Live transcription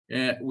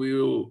we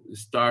will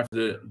start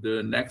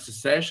the next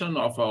session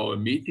of our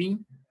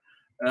meeting.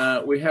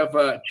 We have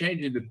a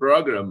change in the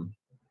program.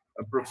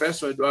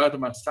 Professor Eduardo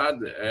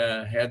Massad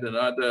had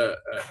another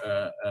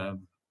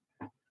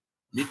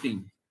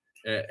meeting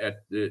at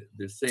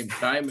the same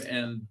time,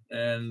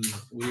 and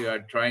we are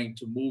trying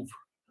to move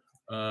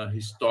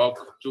his talk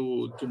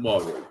to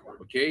tomorrow.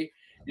 Okay.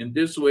 In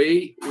this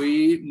way,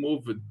 we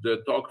move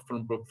the talk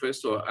from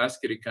Professor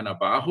Askeri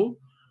Canabarro,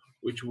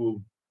 which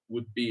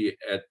would be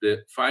at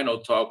the final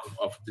talk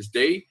of this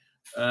day,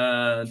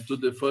 to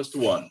the first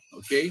one.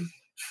 Okay.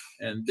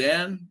 And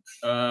then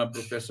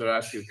Professor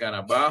Askeri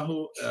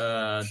Canabarro,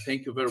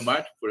 thank you very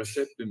much for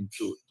accepting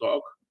to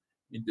talk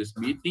in this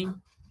meeting.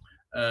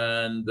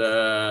 And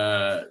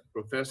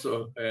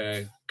Professor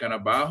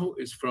Canabarro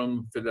is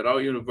from Federal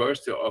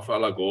University of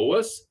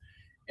Alagoas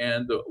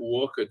and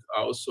worked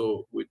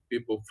also with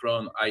people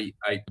from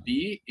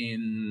IIT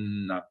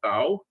in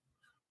Natal,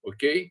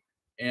 okay?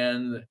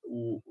 And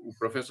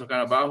Professor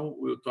Canabarro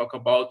will talk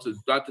about the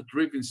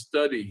data-driven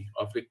study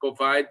of the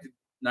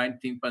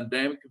COVID-19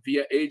 pandemic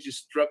via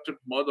age-structured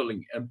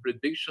modeling and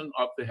prediction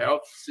of the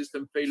health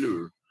system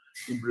failure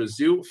in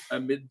Brazil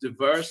amid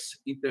diverse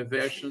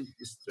intervention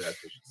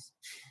strategies.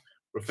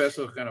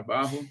 Professor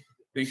Canabarro,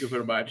 thank you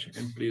very much,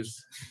 and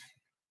please.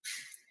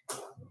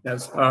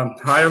 Yes.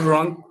 Hi,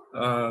 everyone.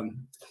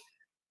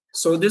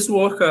 So this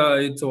work,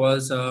 it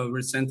was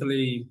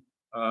recently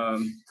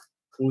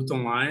put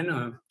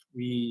online.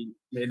 We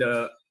made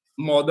a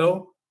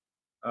model,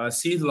 a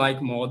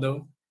seed-like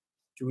model,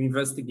 to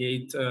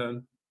investigate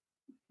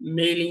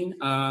mailing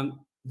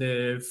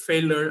the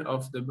failure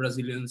of the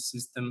Brazilian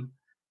system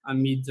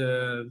amid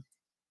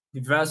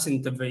diverse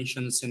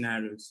intervention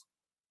scenarios.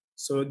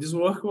 So this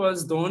work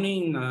was done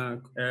in,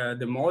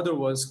 the model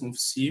was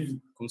conceived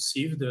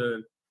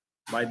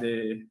by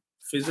the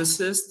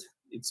physicist,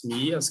 it's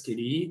me,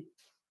 Askeri,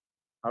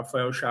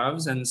 Rafael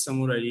Chaves, and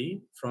Samurai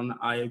from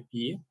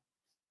IIP.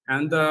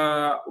 And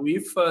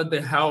with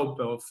the help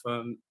of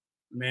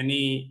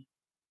many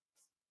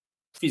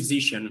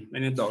physicians,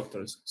 many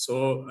doctors.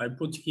 So I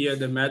put here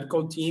the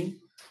medical team.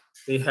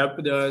 They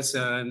helped us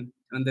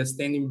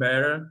understanding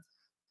better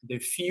the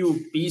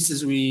few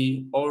pieces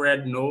we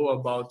already know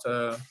about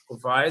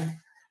COVID.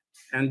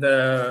 And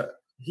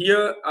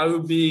here I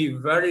will be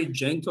very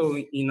gentle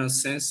in a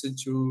sense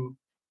to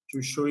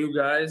show you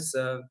guys.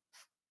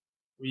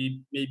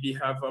 We maybe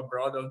have a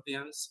broad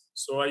audience.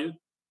 So I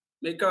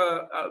make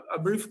a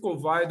brief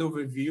COVID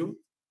overview.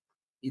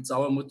 It's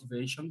our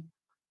motivation.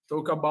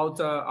 Talk about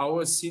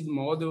our seed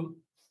model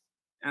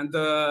and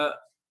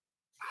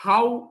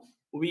how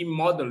we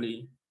model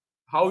it,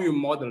 how you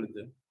model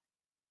it,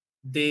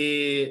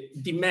 the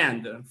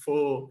demand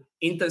for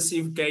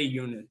intensive care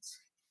units.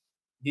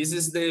 This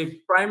is the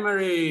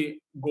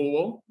primary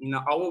goal in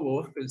our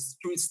work, is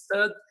to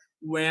study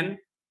when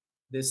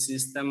the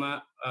system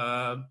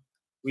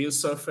will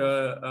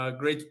suffer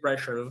great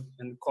pressure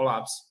and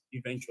collapse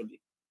eventually.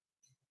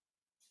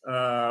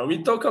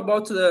 We talk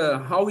about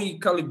how we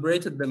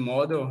calibrated the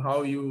model,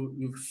 how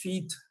you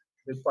fit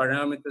the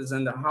parameters,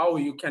 and how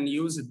you can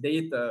use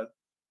data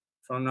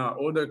from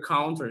other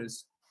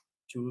countries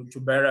to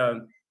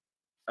better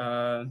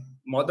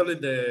model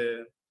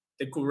the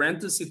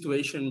current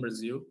situation in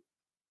Brazil.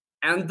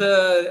 And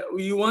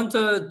we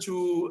wanted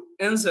to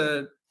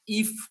answer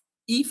if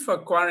a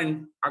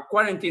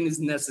quarantine is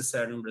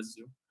necessary in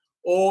Brazil,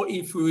 or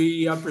if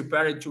we are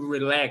prepared to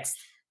relax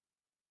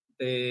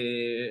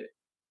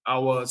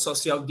our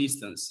social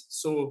distance.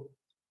 So,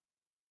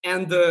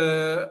 and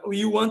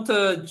we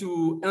wanted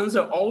to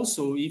answer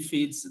also if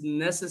it's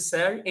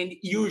necessary and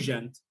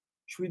urgent.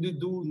 Should we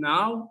do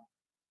now?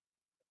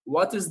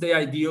 What is the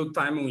ideal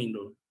time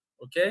window?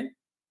 Okay.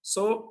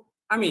 So,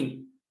 I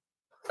mean,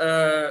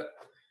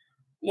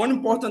 one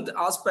important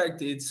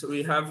aspect is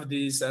we have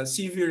this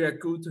severe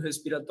acute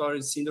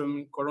respiratory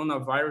syndrome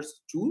coronavirus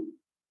 2.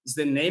 Is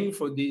the name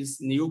for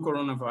this new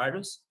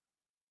coronavirus.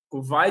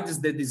 COVID is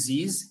the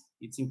disease.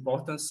 It's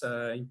importance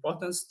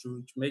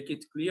to make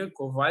it clear.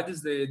 COVID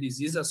is the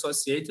disease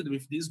associated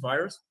with this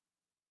virus.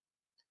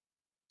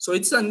 So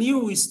it's a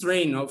new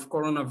strain of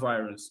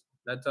coronavirus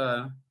that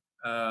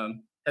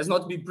has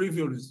not been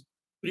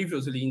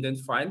previously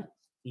identified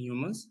in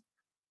humans.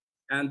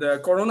 And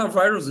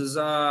coronaviruses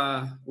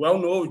are well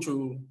known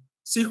to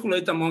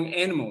circulate among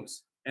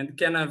animals and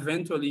can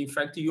eventually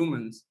infect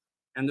humans.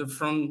 And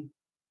from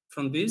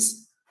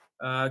this,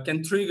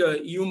 can trigger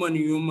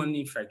human-human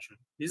infection.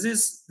 This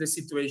is the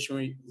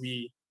situation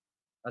we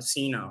are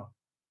seeing now.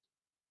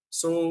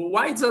 So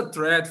why it's a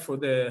threat for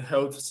the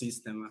health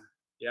system?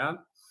 Yeah.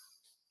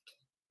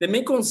 The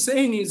main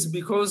concern is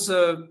because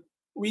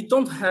we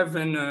don't have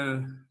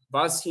a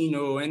vaccine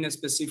or any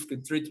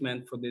specific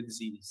treatment for the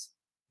disease.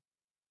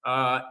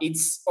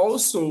 It's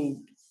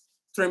also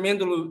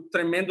tremendously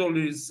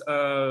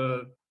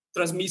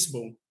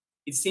transmissible.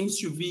 It seems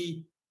to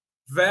be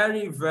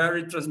very,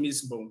 very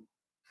transmissible.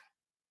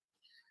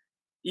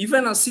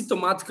 Even a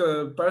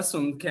symptomatic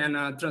person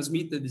can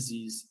transmit the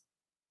disease.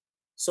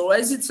 So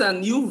as it's a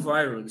new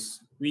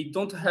virus, we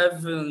don't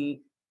have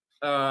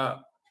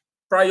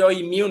prior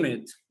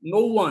immunity.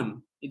 No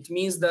one. It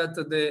means that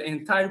the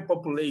entire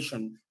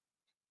population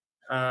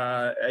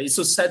is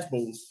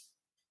susceptible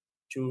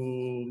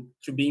to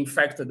be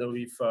infected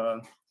with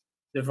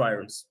the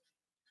virus.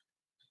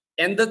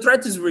 And the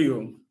threat is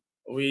real.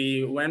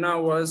 When I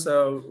was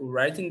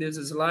writing this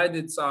slide,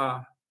 it's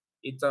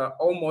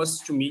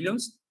almost 2 million.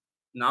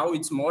 Now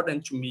it's more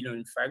than 2 million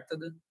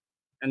infected,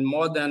 and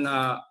more than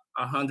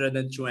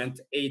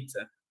 128.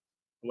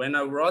 When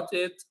I wrote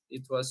it,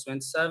 it was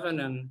 27,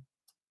 and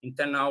in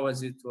 10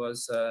 hours it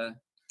was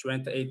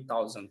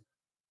 28,000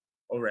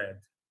 already.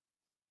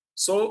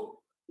 So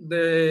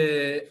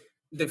the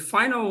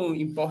final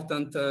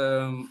important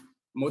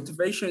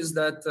motivation is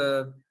that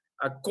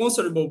a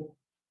considerable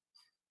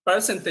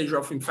percentage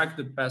of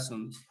infected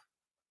persons,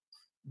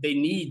 they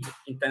need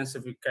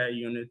intensive care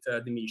unit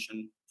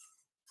admission.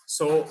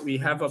 So we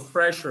have a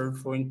pressure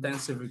for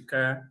intensive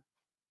care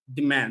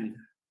demand.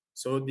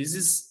 So this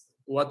is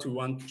what we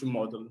want to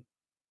model.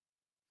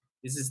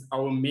 This is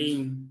our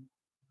main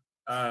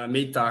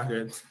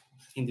target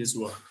in this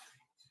work.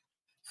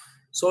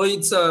 So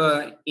it's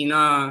in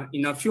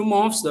a few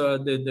months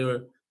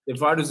the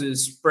virus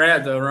is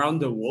spread around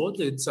the world.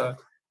 It's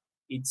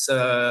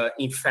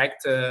in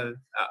fact a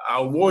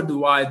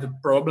worldwide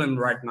problem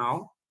right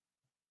now.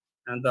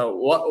 And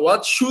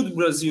what should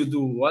Brazil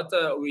do? What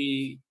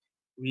we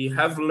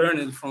have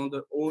learned from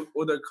the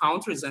other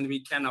countries, and we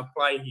can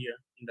apply here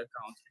in the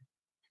country.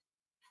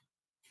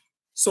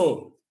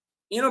 So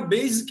in a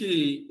basic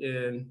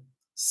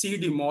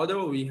CD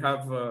model, we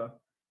have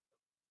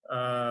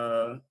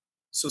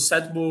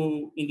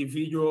susceptible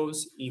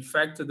individuals,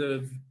 infected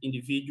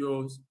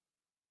individuals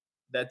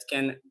that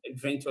can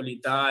eventually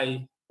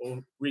die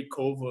or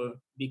recover,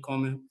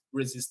 become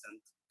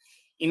resistant.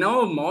 In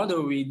our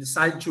model, we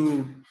decide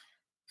to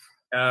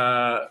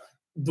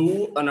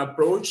do an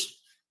approach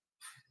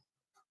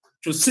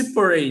to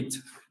separate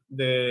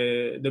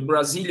the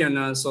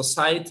Brazilian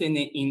society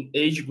in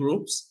age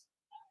groups.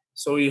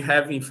 So we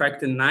have, in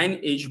fact, 9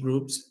 age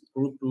groups.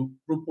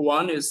 Group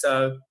 1 is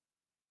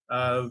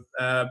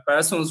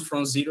persons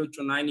from 0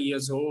 to 9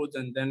 years old,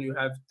 and then you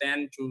have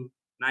 10 to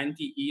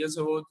 90 years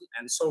old,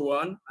 and so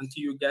on,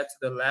 until you get to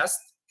the last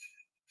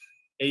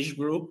age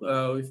group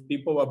with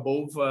people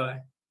above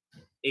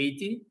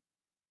 80.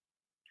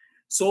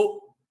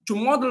 So to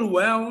model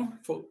well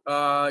for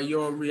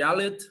your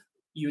reality,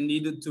 you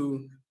needed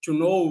to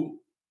know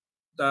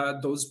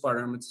those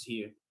parameters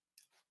here.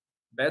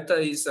 Beta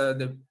is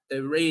the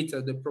rate,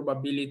 the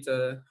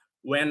probability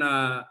when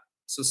a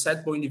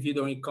susceptible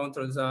individual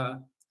encounters a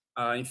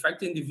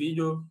infected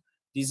individual.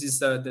 This is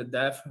the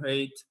death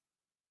rate.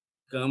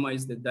 Gamma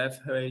is the death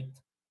rate,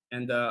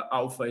 and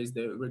alpha is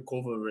the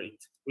recovery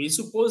rate. We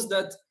suppose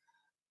that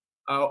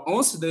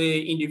once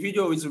the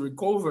individual is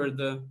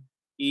recovered,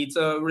 it's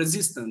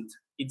resistant,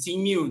 it's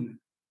immune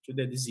to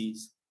the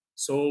disease.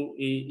 So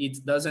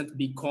it doesn't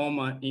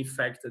become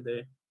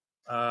infected,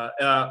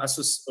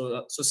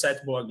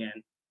 susceptible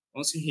again.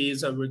 Once he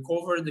is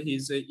recovered,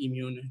 he's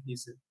immune,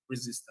 he's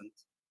resistant.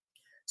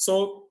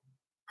 So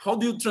how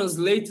do you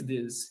translate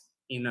this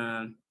in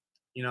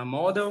a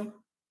model?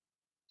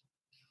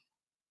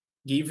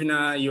 Given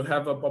you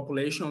have a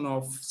population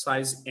of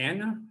size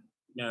n,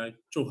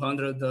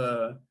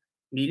 200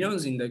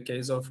 millions in the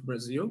case of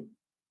Brazil,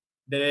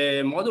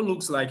 the model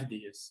looks like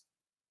this.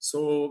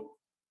 So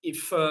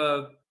if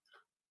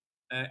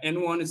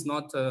anyone is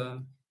not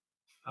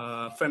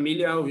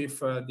familiar with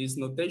this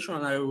notation,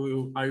 I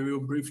will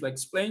briefly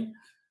explain.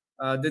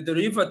 The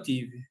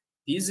derivative,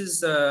 this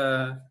is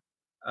a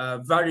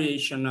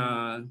variation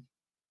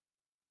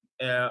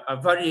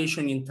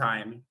in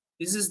time.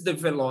 This is the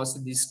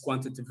velocity, this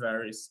quantity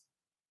varies.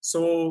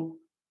 So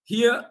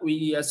here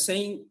we are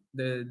saying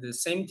the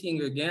same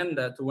thing again,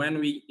 that when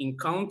we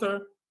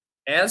encounter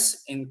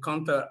S,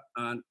 encounter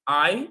an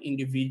I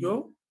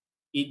individual,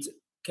 it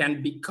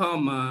can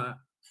become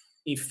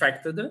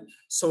infected.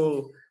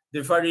 So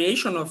the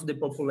variation of the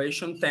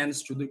population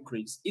tends to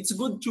decrease. It's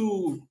good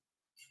to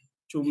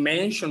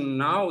mention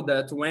now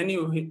that when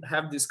you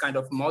have this kind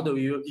of model,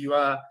 you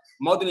are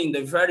modeling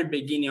the very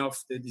beginning of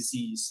the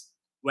disease,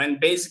 when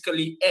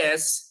basically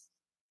S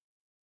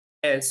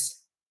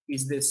is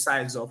the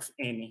size of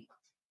N,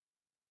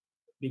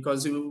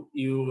 because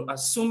you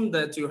assume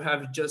that you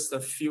have just a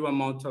few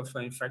amount of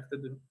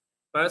infected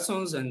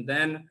persons, and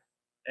then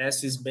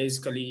S is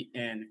basically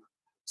N.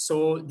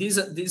 So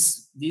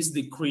this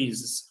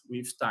decreases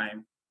with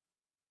time,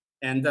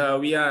 and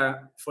we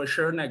are for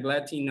sure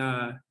neglecting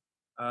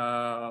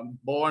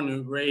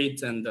born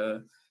rate and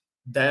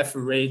death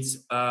rates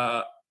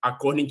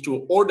according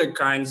to other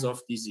kinds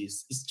of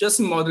disease. It's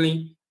just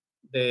modeling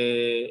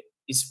the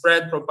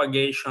spread,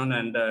 propagation,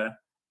 and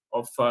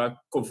of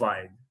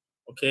COVID.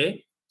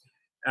 Okay.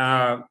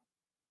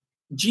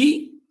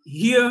 G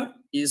here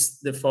is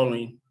the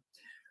following.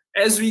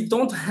 As we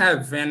don't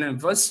have any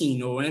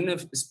vaccine or any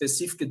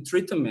specific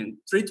treatment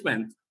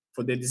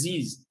for the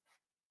disease,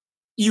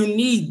 you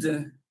need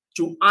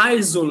to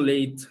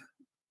isolate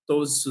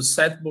those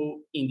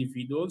susceptible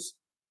individuals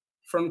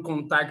from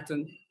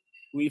contacting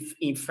with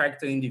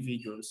infected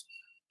individuals.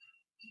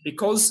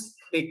 Because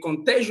the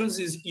contagion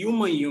is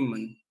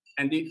human,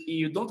 and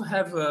you don't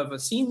have a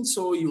vaccine,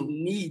 so you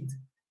need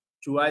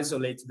to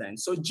isolate them.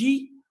 So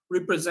G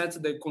represents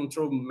the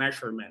control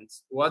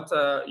measurements, what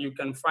you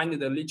can find in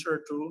the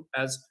literature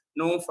as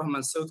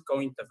non-pharmaceutical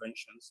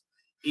interventions.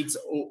 It's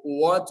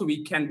what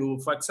we can do.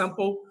 For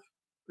example,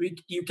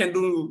 you can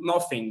do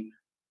nothing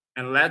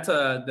and let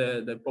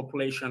the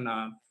population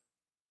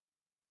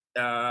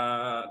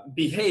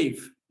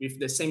behave with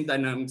the same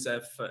dynamics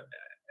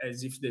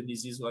as if the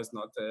disease was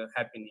not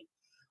happening.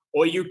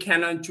 Or you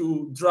can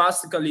to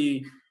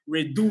drastically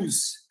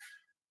reduce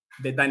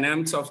the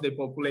dynamics of the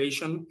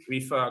population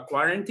with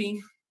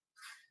quarantine,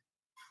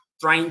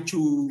 trying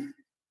to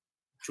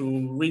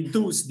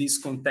reduce these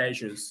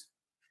contagions.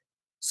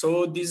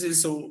 So this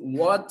is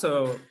what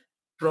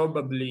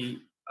probably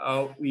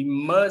we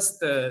must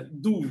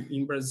do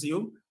in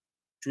Brazil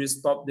to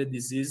stop the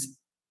disease.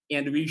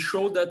 And we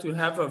show that we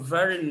have a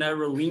very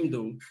narrow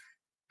window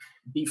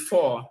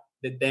before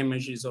the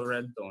damage is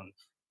already done.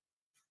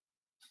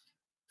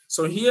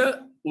 So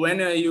here, when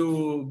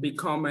you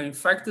become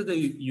infected,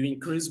 you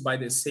increase by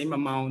the same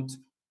amount,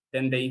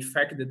 then the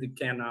infected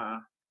can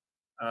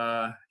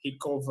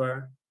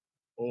recover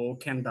or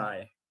can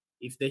die.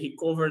 If they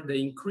recover, they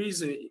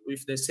increase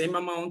with the same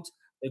amount,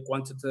 the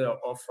quantity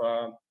of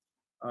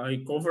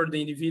recovered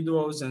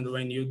individuals, and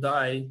when you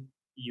die,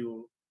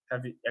 you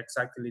have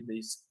exactly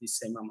the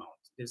same amount.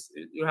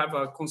 You have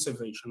a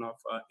conservation of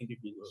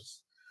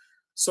individuals.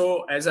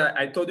 So as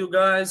I told you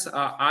guys,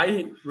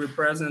 I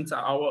represent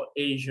our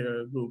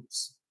Asia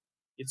groups.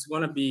 It's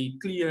gonna be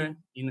clear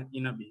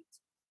in a bit.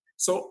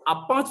 So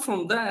apart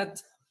from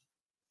that,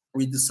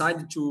 we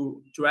decided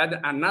to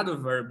add another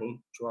variable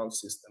to our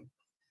system.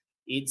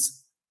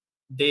 It's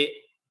the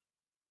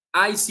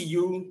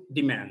ICU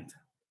demand,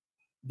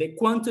 the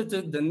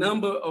quantity, the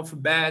number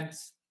of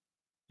beds,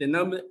 the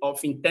number of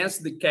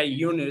intensive care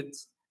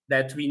units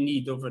that we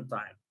need over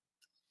time.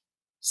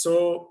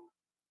 So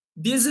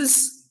this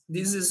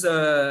is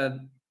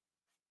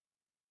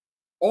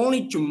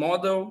only to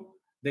model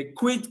the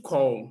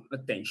critical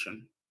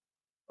attention,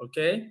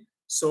 okay?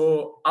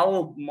 So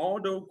our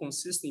model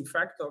consists, in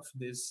fact, of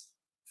these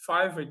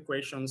 5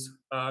 equations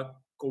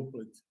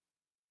coupled.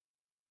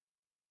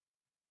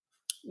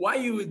 Why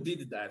we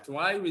did that?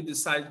 Why we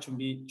decided to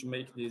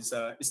make this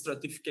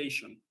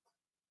stratification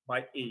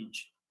by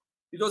age?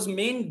 Because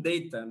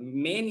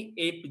many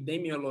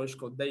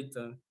epidemiological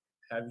data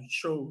have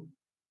shown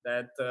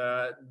that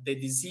the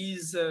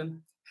disease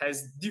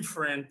has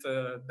different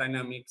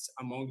dynamics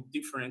among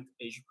different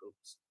age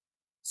groups.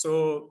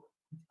 So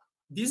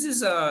this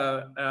is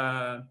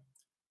a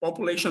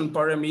population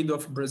pyramid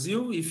of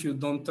Brazil. If you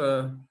don't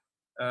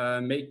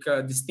make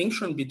a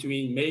distinction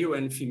between male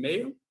and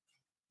female,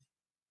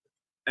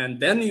 and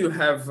then you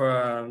have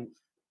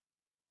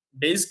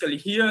basically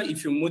here,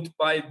 if you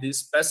multiply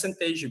this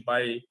percentage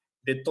by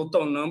the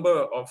total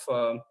number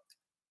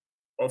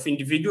of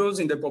individuals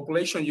in the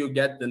population, you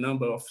get the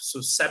number of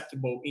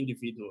susceptible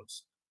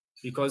individuals.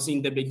 Because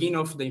in the beginning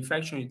of the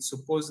infection, it's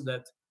supposed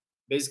that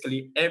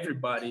basically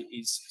everybody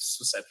is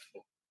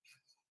susceptible.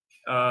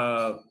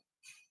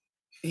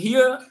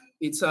 Here,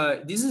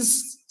 this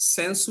is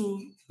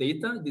census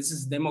data. This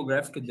is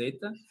demographic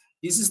data.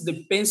 This is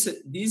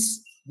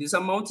this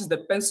amount is the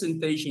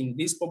percentage in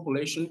this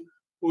population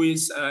who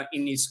is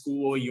in a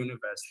school or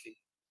university.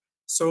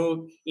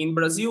 So in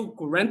Brazil,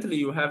 currently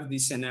you have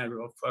this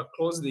scenario of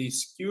closed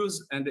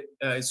schools and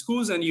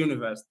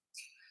universities.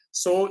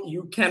 So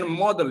you can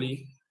model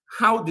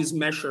how this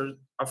measure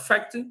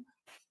affected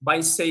by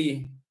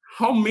saying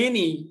how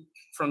many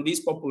from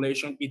this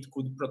population it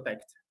could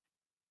protect.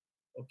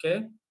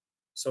 Okay,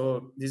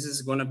 so this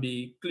is gonna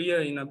be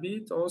clear in a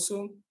bit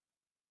also.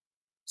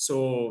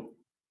 So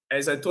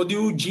as I told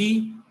you,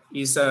 G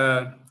is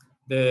the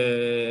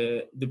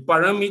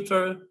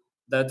parameter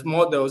that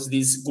models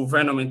this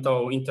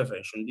governmental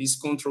intervention, this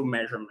control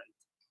measurement.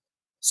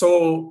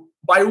 So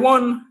by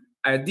one,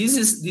 this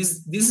is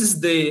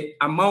the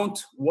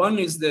amount. One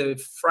is the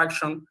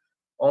fraction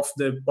of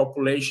the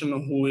population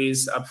who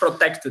is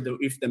protected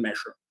with the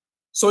measure.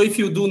 So if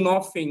you do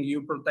nothing,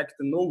 you protect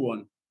no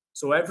one.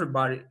 So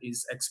everybody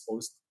is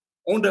exposed.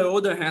 On the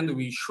other hand,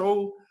 we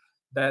show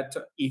that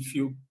if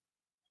you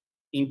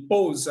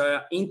impose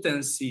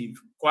intensive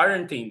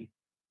quarantine,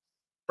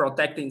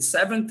 protecting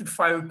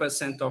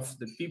 75% of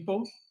the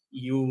people,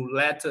 you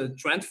let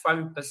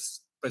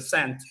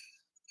 25%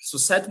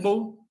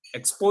 susceptible,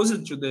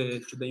 exposed to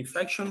the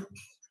infection.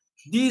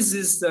 This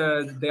is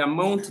the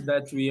amount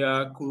that we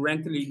are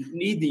currently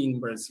needing in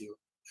Brazil.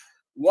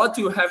 What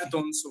you have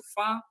done so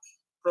far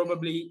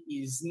probably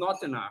is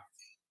not enough.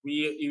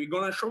 We're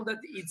gonna show that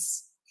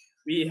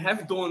we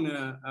have done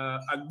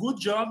a good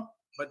job,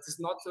 but it's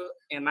not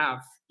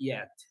enough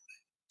yet.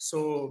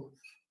 So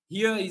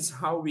here is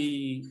how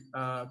we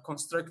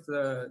construct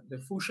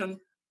the function,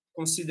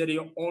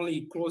 considering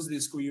only closed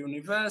school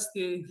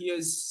university. Here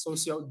is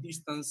social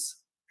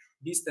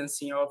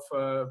distancing of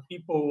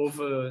people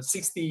over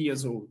 60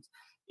 years old.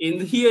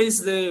 And here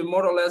is the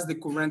more or less the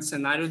current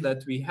scenario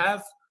that we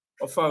have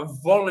of a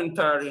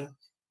voluntary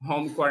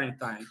home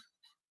quarantine.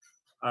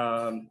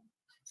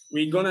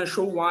 We're gonna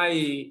show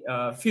why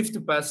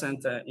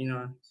 50%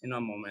 in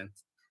a moment.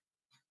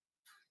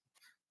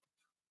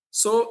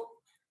 So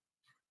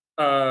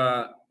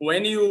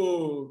when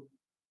you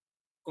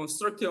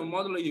construct your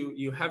model,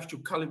 you have to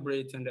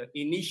calibrate and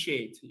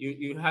initiate.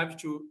 You have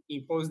to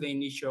impose the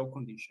initial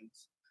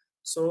conditions.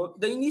 So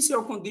the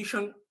initial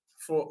condition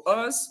for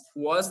us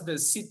was the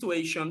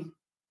situation,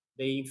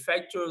 the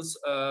infectious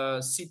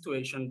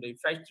situation, the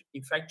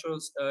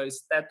infectious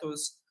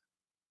status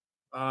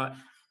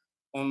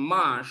on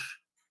March,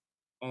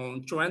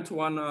 on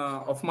 21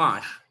 of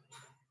March.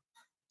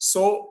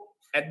 So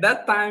at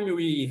that time,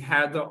 we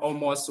had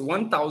almost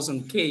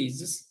 1,000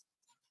 cases,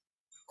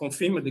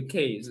 confirmed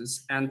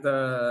cases, and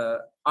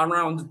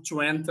around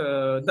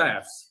 20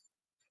 deaths.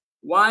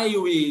 Why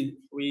we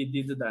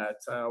did that?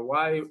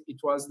 Why it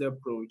was the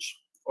approach?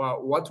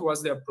 What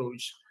was the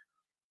approach?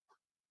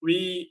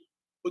 We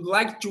would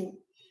like to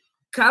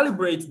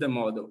calibrate the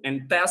model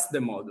and test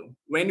the model.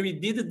 When we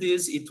did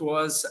this, it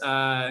was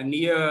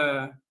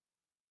near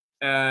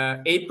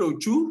April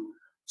 2.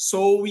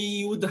 So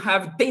we would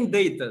have 10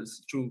 data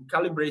to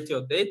calibrate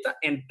your data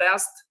and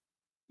test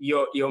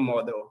your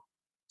model.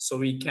 So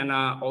we can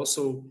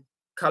also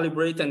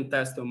calibrate and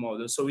test the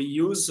model. So we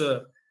use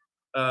the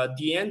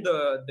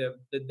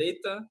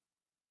data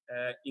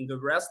in the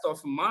rest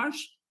of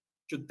March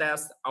to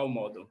test our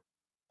model.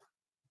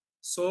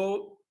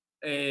 So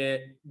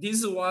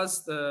this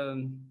was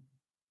the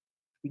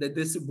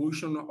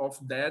distribution of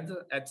dead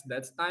at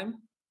that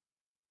time.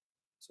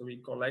 So we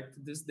collect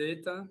this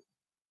data.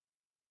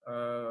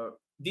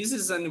 This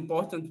is an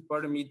important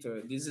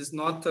parameter. This is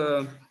not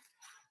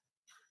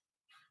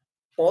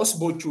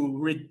possible to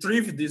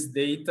retrieve this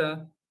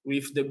data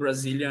with the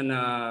Brazilian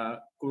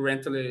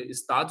currently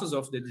status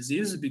of the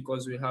disease,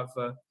 because we have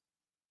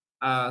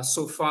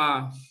so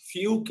far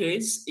few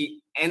cases,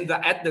 and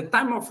at the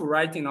time of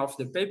writing of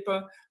the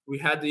paper, we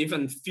had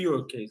even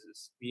fewer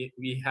cases.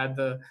 We had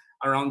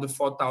around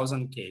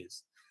 4,000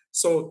 cases.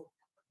 So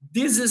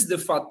this is the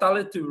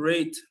fatality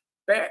rate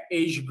per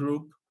age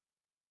group.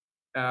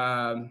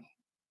 The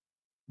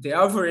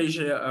average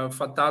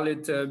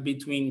fatality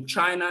between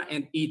China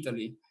and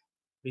Italy,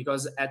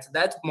 because at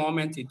that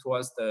moment it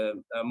was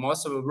the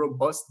most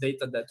robust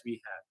data that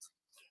we had.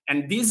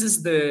 And this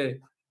is the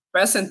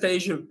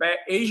percentage per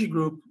age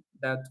group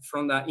that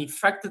from the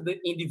infected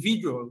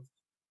individual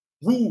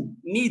who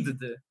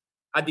needed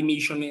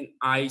admission in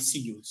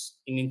ICUs,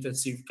 in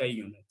intensive care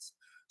units.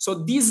 So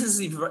this is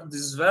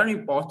very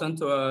important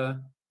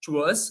to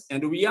us,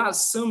 and we are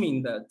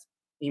assuming that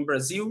in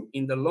Brazil,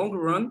 in the long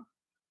run,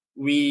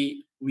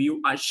 we will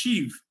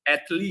achieve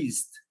at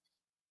least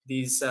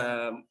this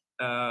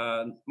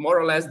more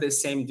or less the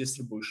same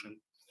distribution.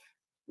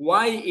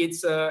 Why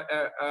it's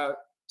a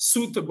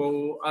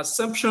suitable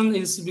assumption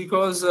is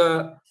because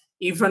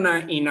even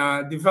in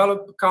a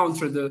developed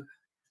country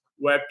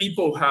where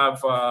people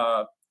have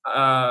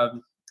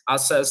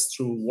access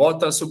to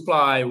water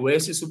supply,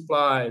 waste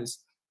supplies,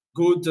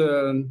 good,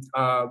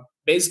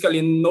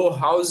 basically no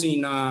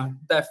housing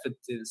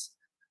deficits,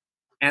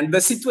 and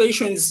the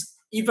situation is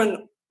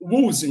even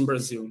worse in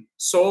Brazil.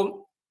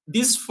 So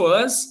this for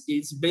us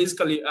is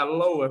basically a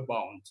lower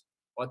bound,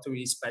 what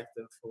we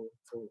expected for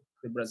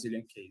the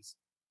Brazilian case.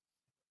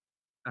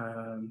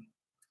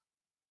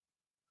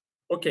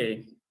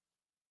 Okay,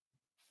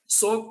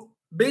 so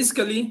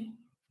basically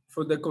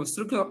for the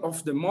construction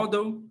of the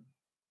model,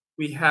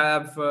 we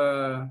have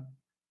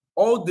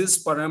all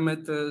these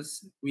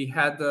parameters. We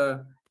had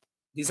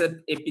these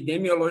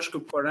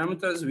epidemiological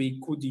parameters we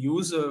could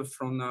use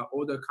from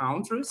other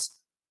countries.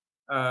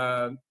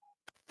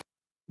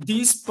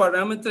 This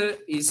parameter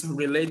is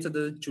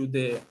related to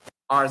the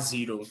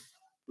R0,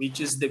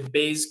 which is the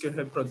basic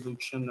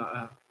reproduction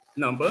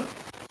number,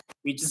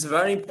 which is a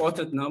very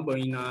important number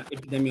in an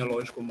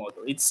epidemiological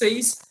model. It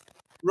says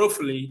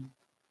roughly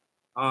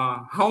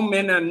how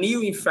many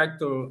new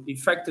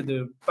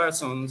infected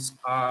persons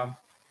are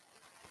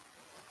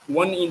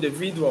one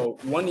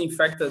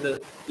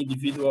infected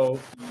individual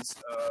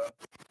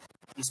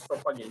is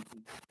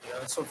propagating.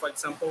 Yeah? So for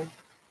example,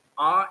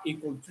 R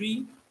equal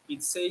 3,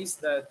 it says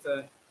that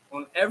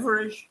on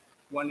average,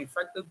 one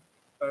infected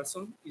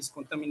person is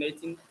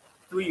contaminating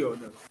 3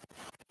 others.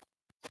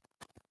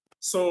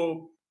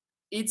 So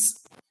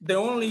it's the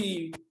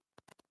only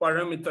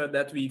parameter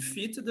that we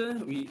fitted.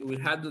 We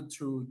had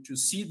to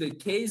see the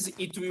case.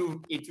 It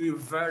will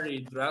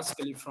vary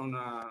drastically from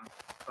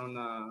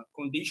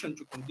condition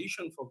to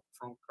condition,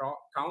 from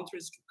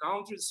countries to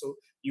countries. So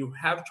you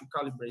have to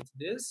calibrate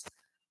this.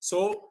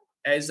 So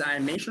as I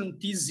mentioned,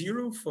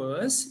 T0 for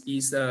us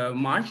is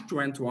March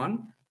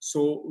 21.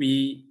 So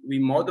we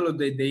model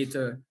the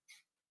data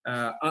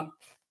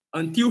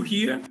until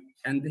here,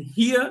 and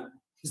here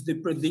is the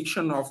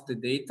prediction of the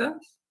data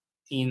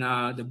in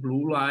the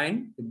blue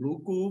line, the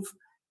blue curve,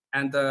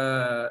 and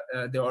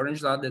the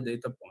orange are the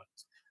data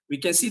points. We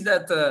can see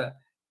that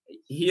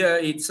here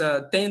it's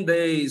 10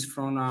 days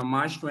from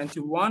March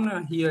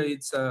 21. Here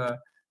it's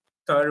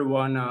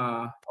 31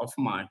 of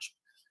March.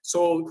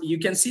 So you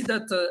can see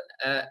that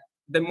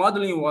the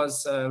modeling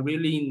was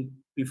really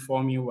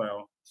performing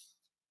well.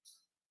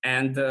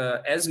 And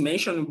as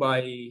mentioned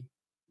by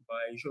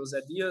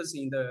José Diaz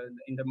in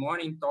the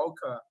morning talk,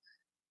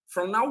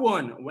 from now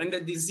on, when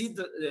the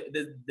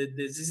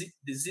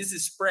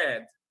disease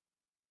spread,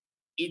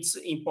 it's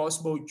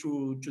impossible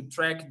to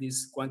track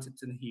this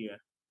quantity here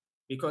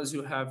because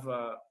you have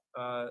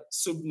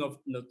sub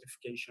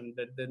notification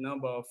that the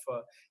number of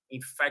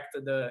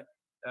infected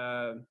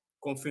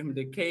confirmed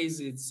the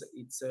case, it's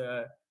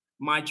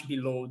much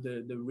below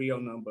the real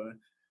number.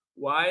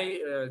 Why?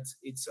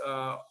 It's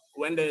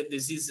when the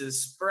disease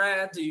is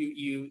spread,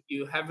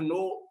 you have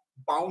no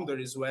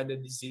boundaries where the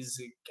disease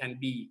can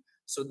be.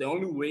 So the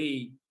only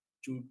way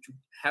to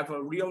have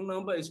a real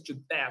number is to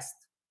test,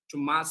 to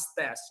mass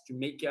test, to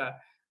make a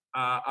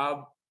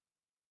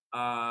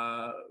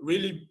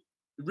really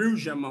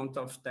huge amount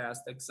of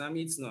test exam.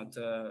 It's not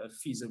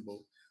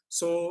feasible.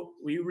 So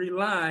we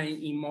rely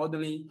in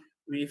modeling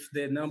with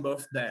the number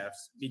of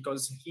deaths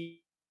because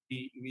we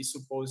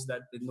suppose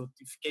that the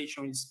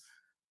notification is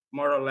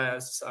more or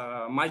less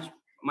much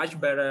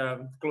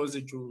better, closer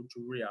to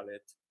reality.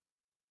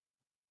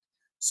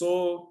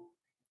 So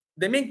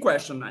the main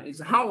question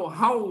is how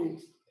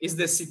is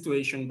the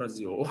situation in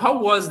Brazil?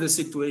 How was the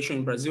situation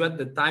in Brazil at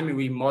the time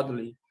we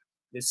modeled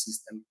the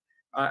system?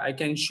 I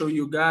can show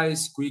you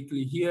guys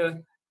quickly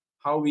here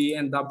how we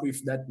end up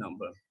with that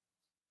number.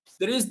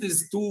 There is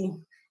this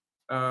tool.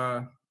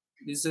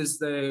 This is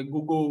the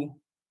Google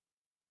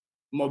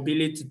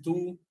mobility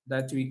tool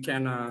that we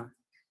can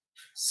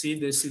see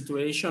the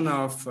situation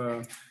of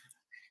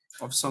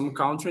some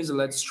countries.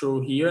 Let's show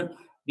here.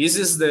 This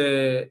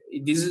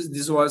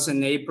was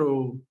in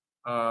April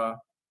 5.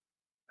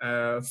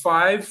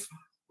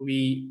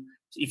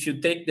 If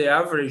you take the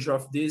average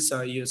of this,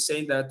 you're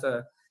saying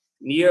that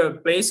near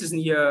places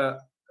near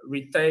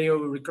retail,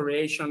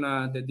 recreation,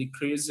 the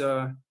decrease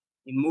in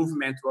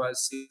movement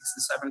was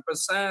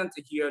 67%.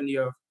 Here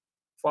near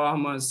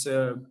farmers,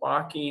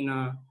 parking,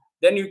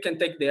 then you can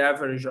take the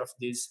average of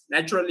this.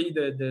 Naturally,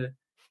 the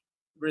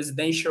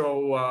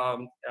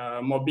residential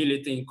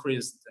mobility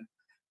increased.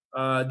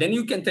 Then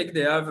you can take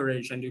the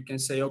average and you can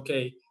say,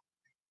 okay,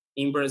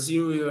 in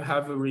Brazil, you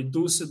have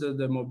reduced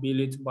the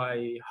mobility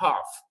by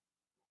half.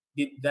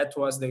 That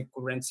was the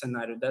current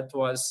scenario. That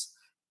was,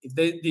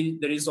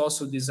 there is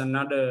also this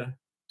another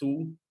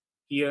tool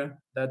here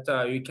that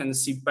you can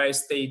see by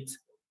state.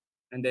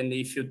 And then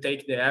if you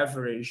take the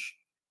average,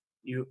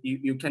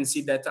 you can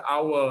see that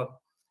our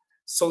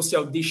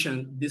social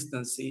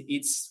distance,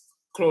 it's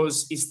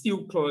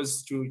still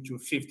close to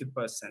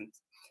 50%.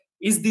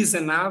 Is this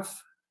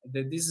enough?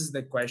 This is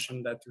the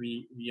question that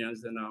we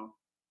answer now.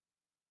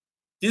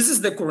 This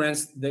is the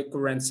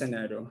current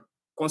scenario.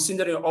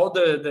 Considering all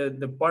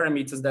the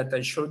parameters that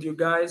I showed you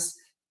guys,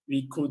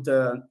 we could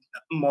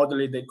model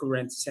the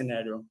current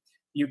scenario.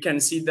 You can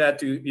see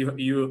that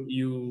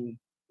we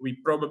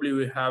probably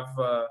will have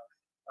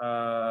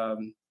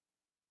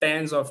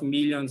tens of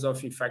millions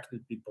of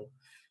infected people,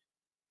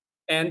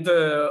 and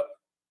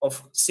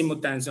of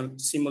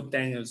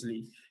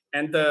simultaneously.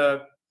 And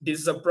this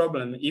is a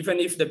problem. Even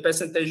if the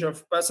percentage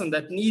of persons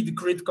that need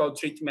critical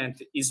treatment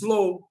is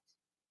low,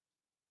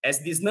 as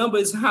this number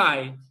is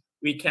high,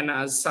 we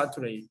can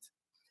saturate.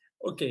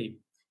 Okay,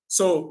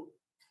 so,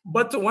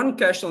 but one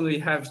question we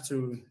have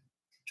to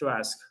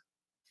ask,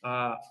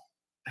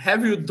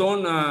 have you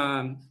done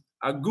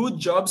a good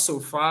job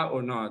so far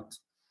or not?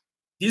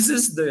 This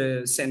is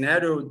the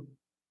scenario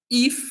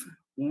if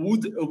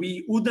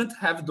we wouldn't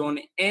have done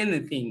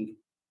anything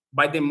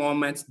by the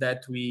moment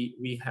that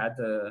we had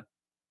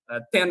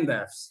 10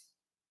 deaths.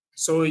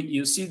 So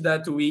you see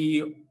that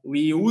we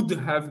would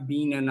have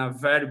been in a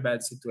very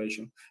bad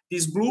situation.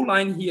 This blue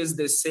line here is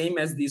the same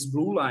as this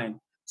blue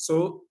line.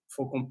 So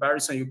for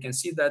comparison, you can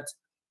see that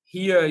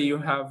here you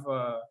have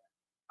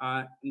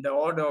in the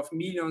order of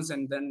millions,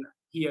 and then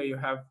here you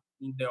have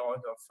in the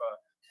order of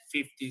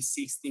 50,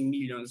 60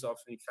 millions of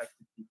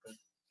infected people.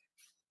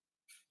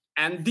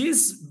 And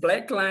this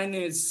black line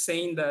is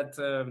saying that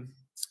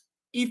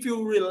if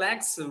you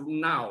relax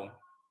now,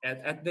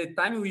 at the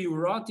time we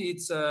wrote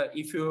it,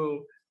 if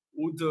you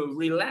would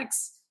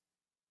relax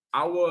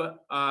our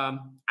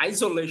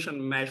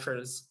isolation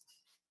measures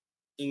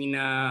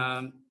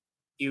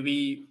if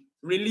we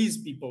release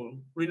people,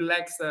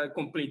 relax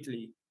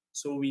completely,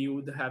 so we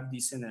would have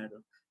this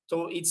scenario.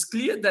 So it's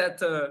clear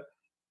that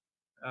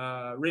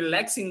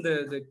relaxing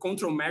the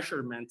control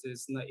measurement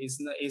is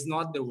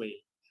not the way.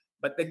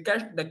 But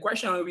the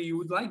question we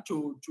would like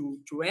to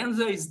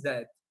answer is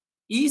that,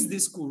 is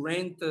this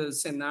current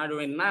scenario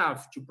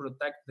enough to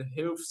protect the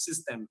health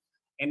system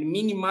and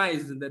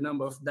minimize the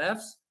number of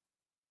deaths?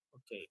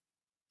 Okay.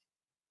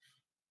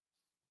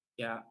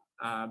 Yeah.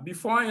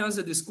 Before I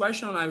answer this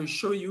question, I will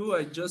show you,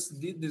 I just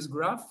did this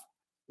graph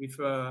with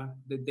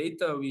the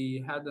data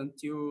we had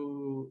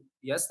until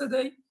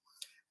yesterday.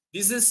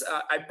 This is,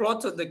 I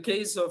plotted the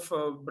case of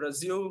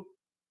Brazil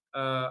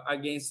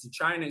against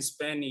China,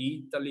 Spain,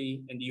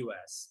 Italy, and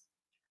US.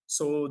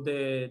 So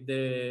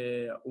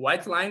the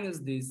white line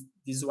is this.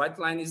 This white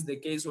line is the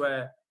case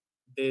where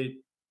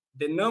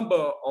the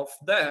number of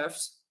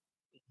deaths.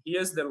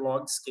 Here's the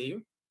log scale.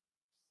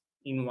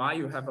 In Y,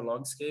 you have a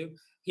log scale.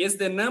 Here's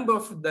the number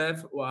of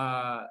death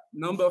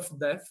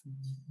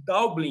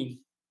doubling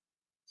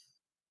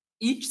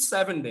each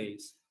 7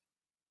 days.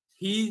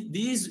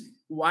 This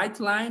white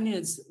line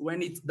is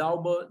when it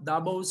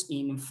doubles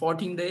in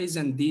 14 days,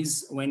 and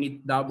this when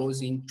it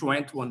doubles in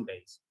 21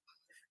 days.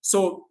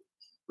 So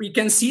we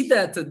can see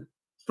that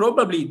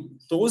probably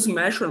those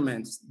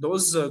measurements,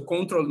 those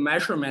controlled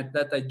measurements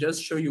that I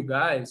just showed you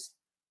guys,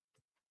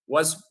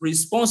 was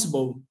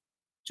responsible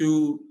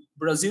to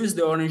Brazil is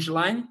the orange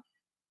line,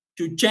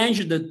 to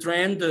change the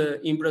trend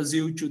in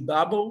Brazil to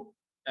double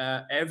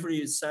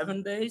every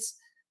 7 days,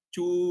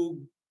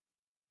 to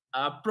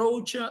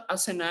approach a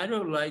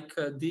scenario like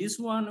this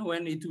one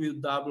when it will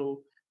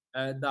double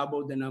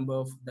the number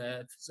of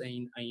deaths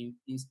in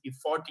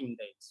 14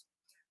 days.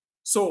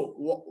 So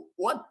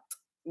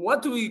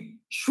what we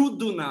should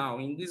do now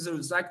in this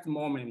exact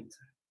moment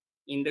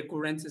in the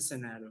current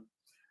scenario,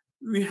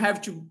 we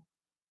have to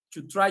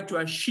try to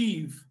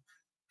achieve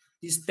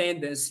this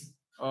tendency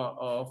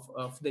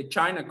of the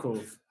China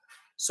curve.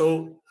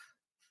 So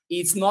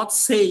it's not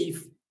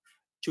safe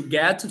to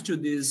get to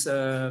this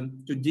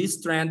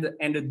trend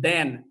and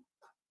then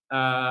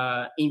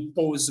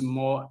impose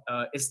more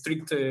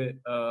strict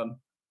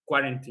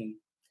quarantine.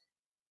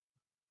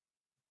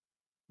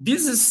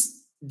 This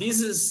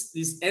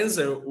is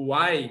answer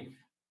why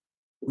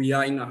we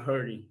are in a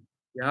hurry.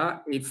 Yeah,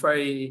 if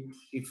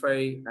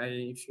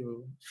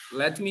you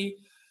let me,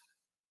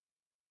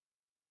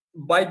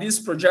 by this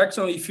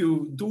projection, if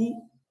you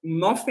do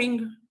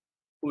nothing,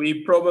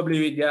 we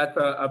probably get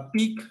a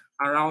peak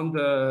around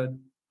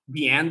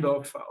the end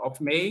of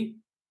May.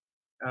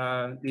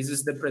 This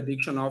is the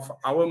prediction of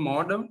our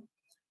model.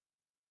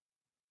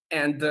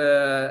 And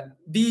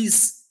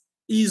this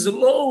is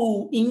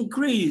low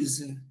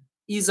increase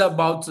is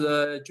about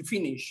to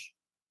finish.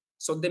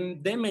 So the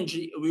damage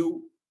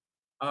will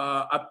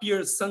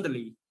appear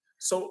suddenly.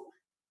 So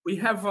we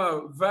have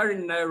a very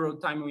narrow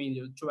time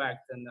window to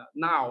act. And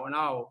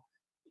now,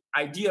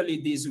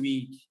 ideally this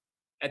week,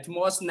 at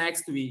most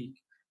next week,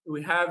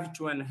 we have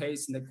to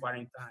enhance the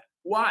quarantine.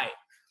 Why?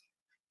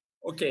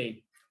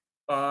 Okay,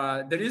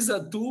 there is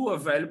a tool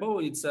available.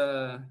 It's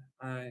I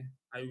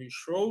will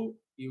show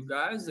you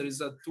guys. There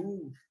is a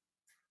tool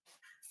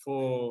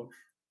for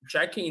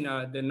checking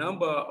the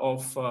number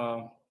of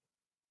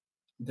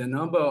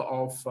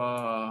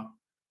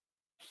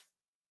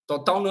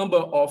total number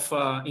of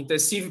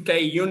intensive care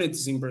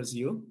units in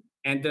Brazil,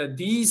 and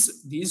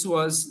this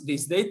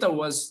data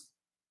was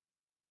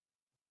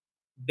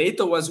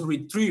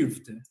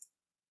retrieved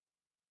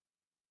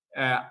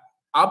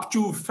up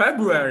to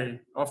February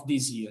of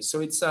this year.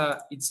 So it's a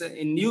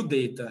new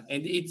data,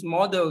 and it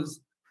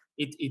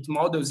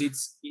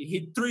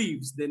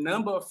retrieves the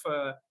number of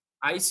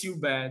ICU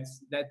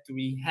beds that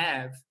we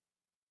have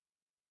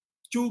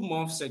 2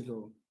 months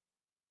ago.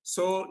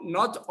 So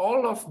not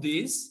all of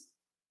this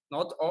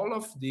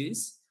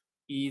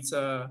is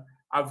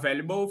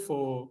available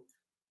for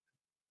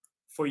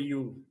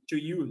you to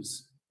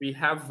use. We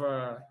have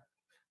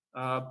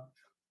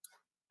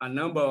a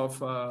number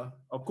of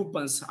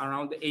occupants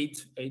around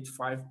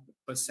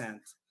 85%.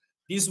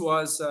 This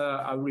was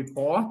a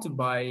report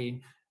by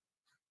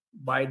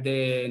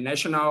the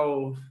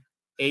national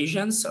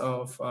agents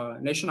of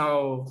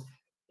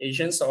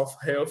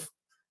health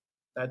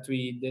that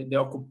the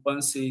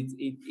occupancy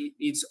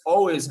it's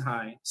always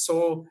high.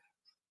 So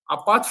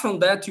apart from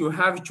that, you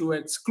have to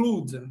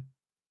exclude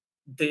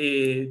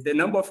the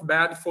number of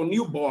beds for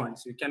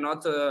newborns. You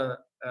cannot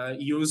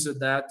use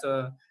that.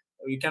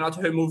 You cannot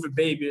remove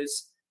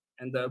babies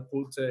and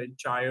put a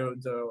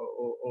child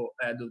or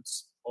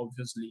adults,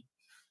 obviously.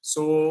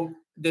 So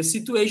the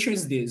situation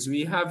is this: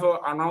 we have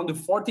around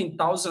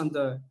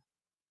 14,000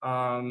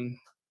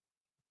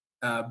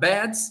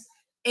 beds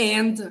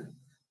and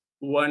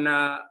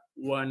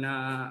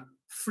one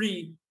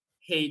free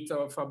rate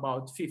of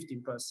about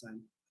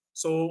 15%.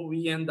 So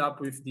we end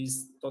up with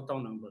this total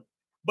number.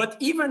 But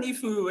even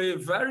if we were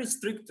very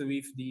strict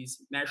with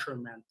this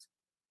measurement,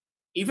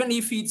 even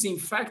if it's in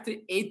fact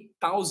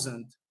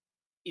 8,000,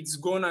 it's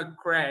gonna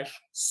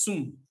crash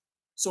soon.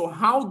 So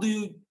how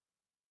do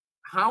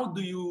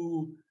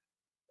you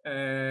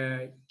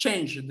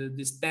change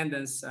this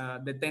tendency,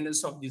 the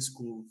tendency of this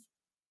curve?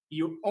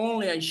 You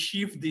only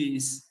achieve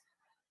this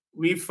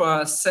with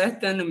a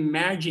certain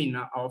margin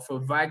of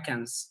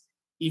vacance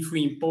if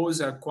we impose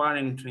a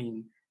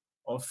quarantine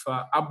of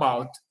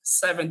about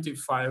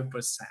 75%.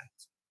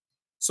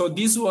 So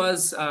this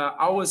was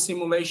our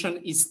simulation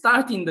is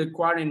starting the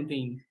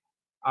quarantine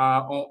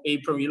on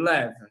April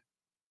 11th.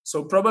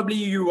 So probably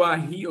you are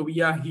here, we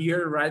are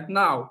here right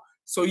now.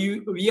 So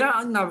we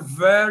are in a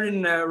very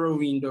narrow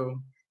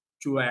window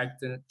to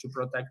act, to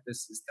protect the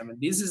system.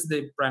 And this is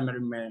the primary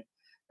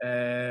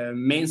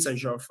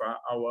message of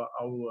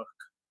our work.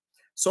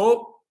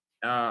 So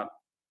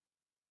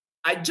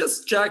I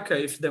just check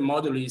if the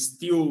model is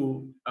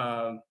still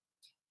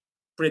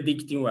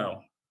predicting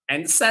well.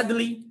 And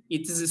sadly,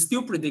 it is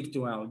still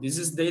predicting well. This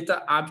is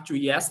data up to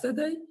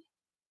yesterday.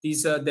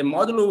 The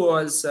model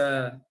was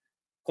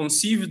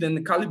conceived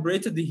and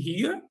calibrated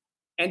here,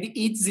 and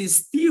it is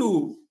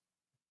still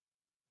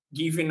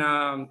giving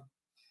a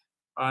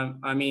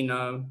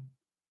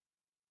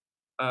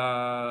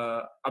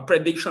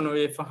prediction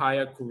with high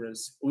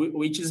accuracy,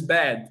 which is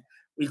bad,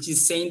 which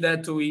is saying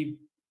that we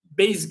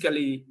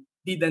basically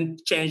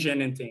didn't change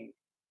anything.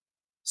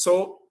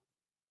 So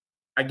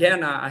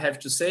again, I have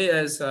to say,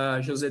 as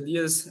José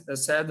Diaz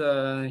said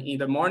in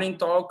the morning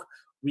talk,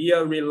 we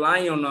are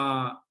relying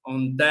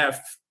on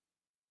depth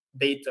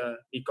data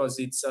because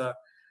it's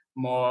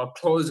more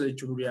closer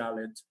to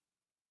reality.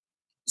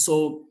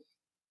 So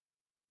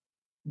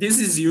this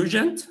is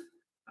urgent.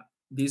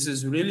 This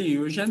is really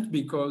urgent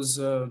because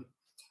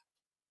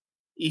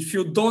if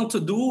you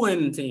don't do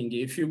anything,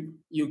 if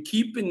you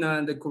keep in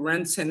the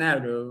current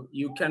scenario,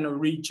 you can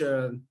reach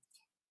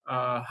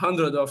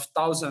hundreds of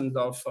thousands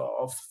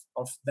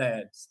of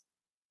deaths.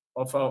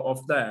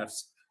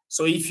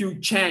 So if you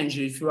change,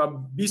 if you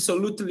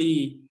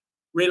absolutely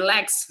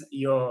relax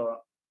your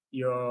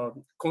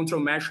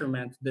control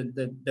measurement,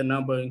 the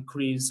number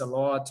increase a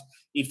lot.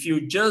 If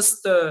you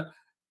just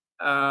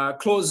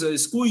close a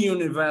school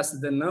university,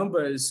 the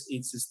numbers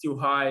it's still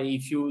high.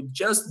 If you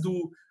just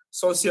do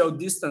social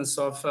distance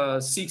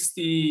of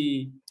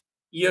 60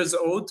 years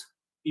old,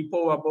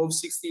 people above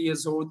 60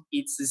 years old,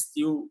 it's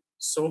still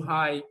so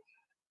high.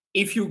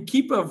 If you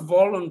keep a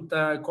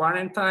voluntary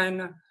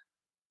quarantine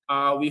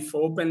with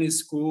open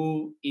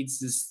school, it's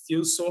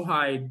still so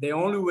high. The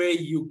only way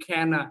you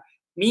can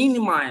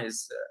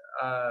minimize,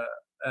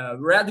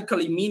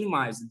 radically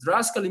minimize,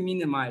 drastically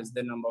minimize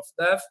the number of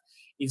deaths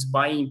is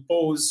by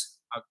impose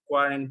a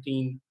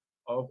quarantine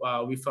of,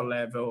 with a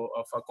level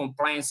of a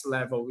compliance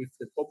level with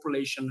the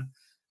population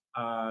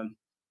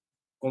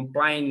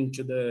complying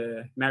to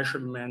the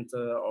measurement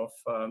of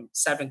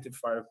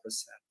 75%.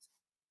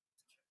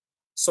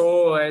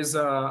 So as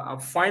a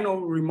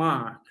final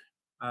remark,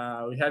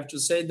 we have to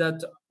say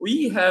that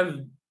we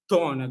have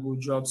done a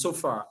good job so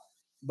far,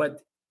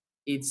 but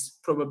it's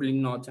probably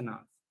not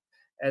enough.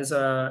 As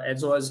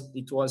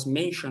it was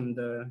mentioned,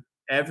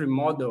 every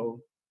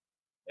model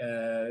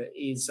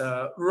is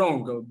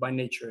wrong by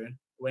nature.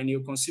 When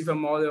you conceive a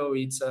model,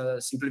 it's a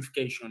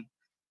simplification.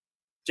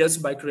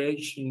 Just by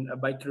creating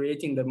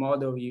the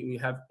model, you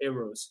have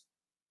errors,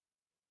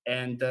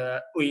 and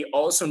we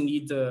also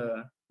need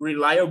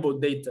reliable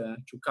data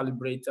to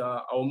calibrate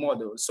our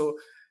model. So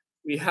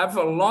we have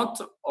a lot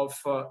of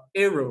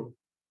error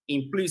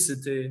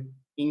implicitly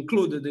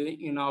included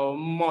in our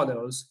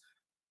models,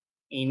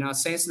 in a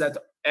sense that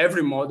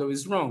every model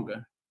is wrong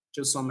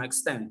to some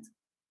extent.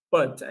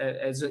 But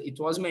as it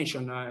was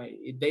mentioned,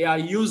 they are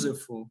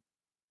useful.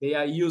 They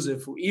are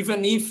useful,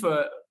 even if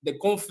the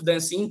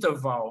confidence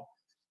interval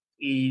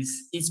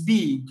is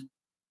big.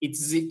 It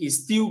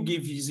still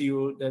gives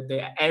you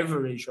the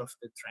average of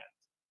the trend.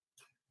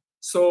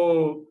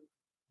 So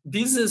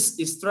this is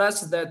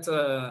stress that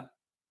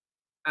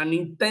an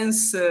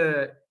intense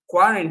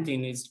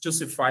quarantine is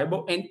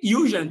justifiable and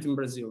urgent in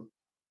Brazil,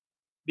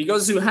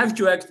 because you have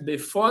to act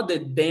before the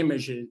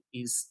damage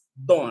is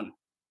done.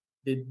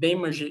 The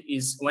damage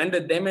is when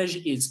the damage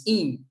is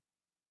in,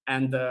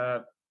 and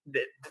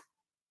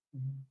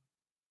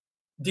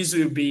this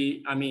will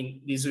be,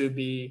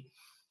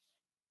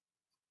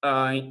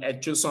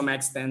 to some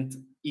extent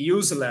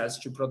useless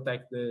to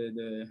protect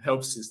the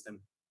health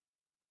system.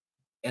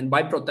 And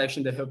by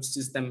protecting the health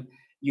system,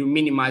 you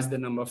minimize the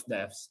number of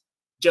deaths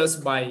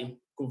just by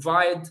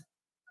COVID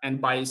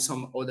and by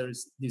some other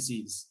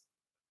disease.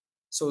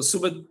 So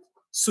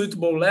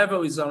suitable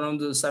level is around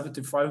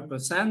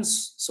 75%,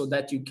 so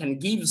that you can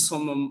give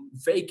some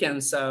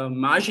vacant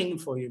margin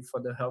for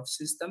the health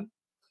system.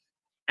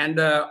 And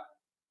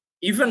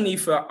even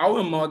if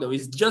our model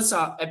is just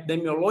an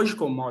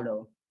epidemiological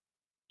model,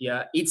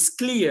 yeah, it's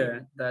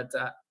clear that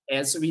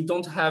as we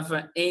don't have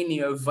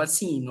any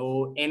vaccine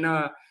or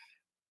any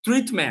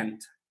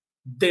treatment,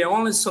 the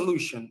only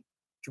solution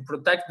to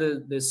protect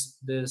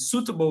the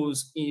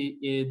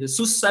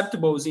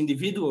susceptible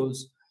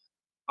individuals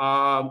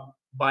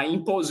by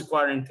imposing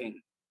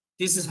quarantine.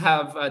 This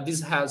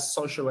has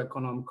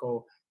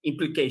socio-economical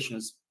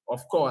implications.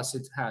 Of course,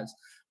 it has,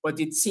 but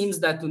it seems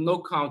that no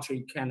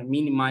country can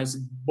minimize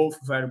both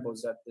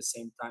variables at the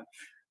same time.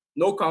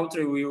 No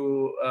country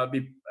will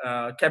be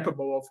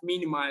capable of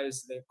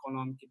minimize the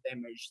economic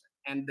damage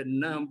and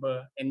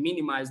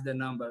minimize the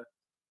number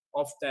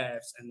of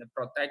deaths and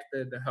protect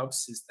the health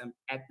system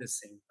at the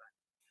same time.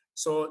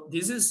 So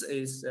this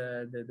is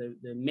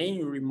the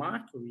main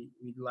remark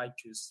we'd like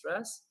to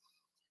stress,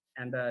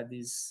 and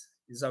this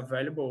is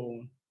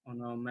available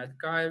on our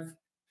Medchive,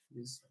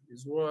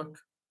 this work.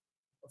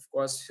 Of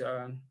course,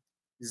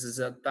 this is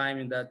a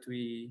time that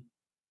we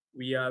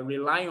are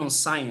relying on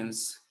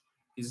science.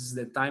 This is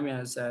the time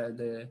as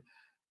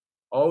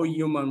all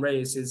human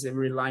race is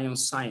relying on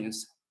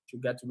science to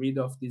get rid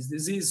of this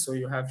disease. So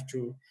you have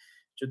to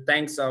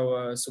thank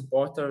our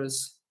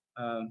supporters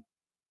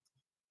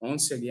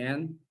once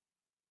again.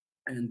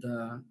 And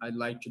I'd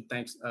like to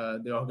thank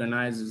the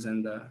organizers,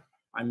 and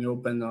I'm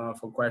open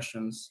for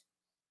questions.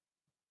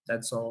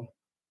 That's all.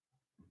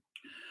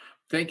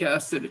 Thank you,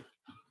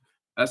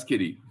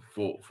 Askeri,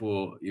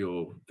 for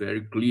your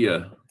very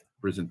clear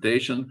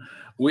presentation.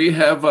 We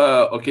have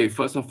okay.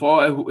 First of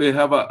all, we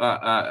have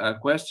a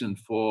question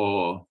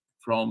from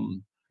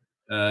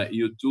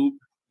YouTube.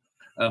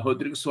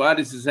 Rodrigo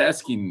Soares is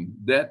asking,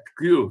 that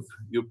curve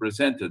you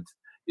presented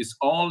is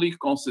only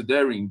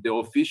considering the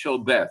official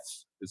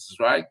deaths. Is this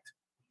right?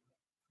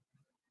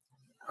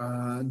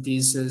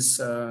 This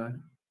is,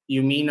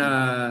 you mean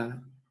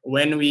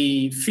when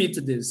we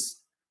fit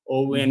this,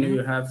 or when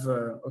you have,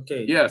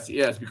 okay. Yes,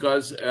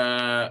 because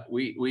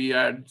we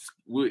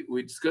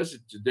discussed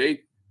it today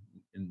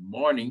in the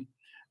morning,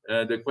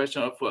 the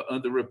question of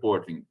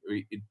underreporting.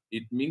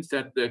 It means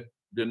that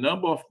the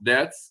number of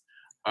deaths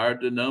are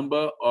the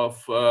number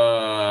of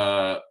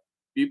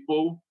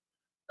people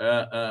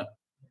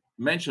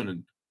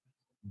mentioned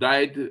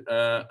died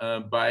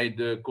by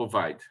the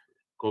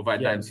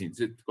COVID-19. Yes. Is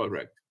it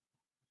correct?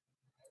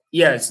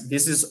 Yes,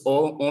 this is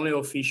only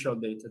official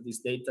data. This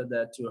data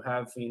that you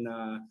have in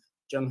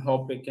Johns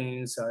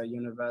Hopkins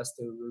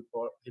University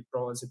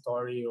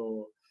repository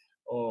or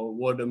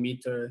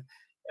Worldometer.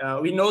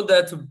 We know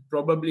that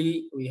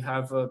probably we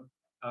have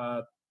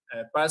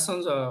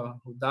persons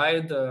who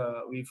died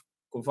with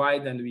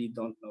COVID, and we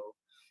don't know.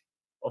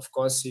 Of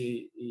course,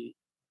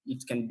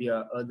 it can be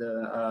a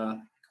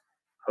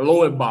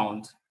lower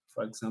bound,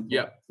 for example.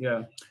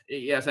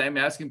 Yes, I'm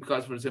asking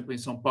because, for example, in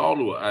São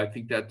Paulo, I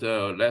think that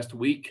last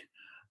week,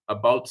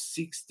 about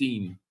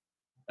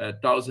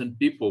 16,000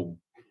 people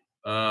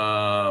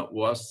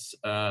was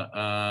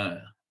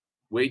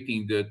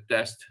waiting the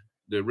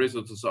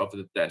results of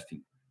the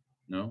testing,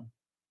 no?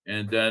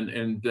 And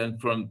then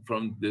from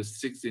the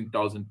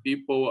 16,000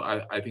 people,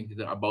 I think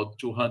that about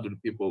 200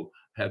 people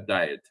have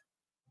died,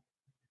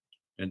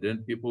 and then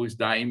people is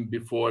dying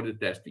before the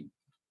testing.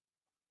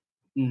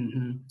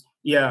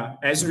 Yeah,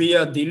 as we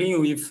are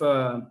dealing with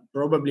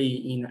probably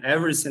in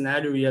every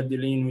scenario, we are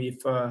dealing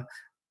with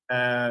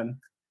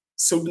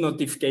sub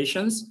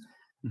notifications.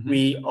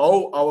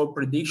 All our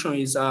prediction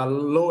is a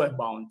lower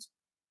bound.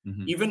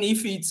 Even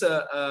if it's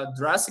a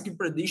drastic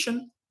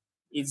prediction,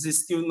 it's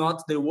still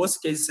not the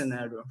worst case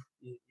scenario.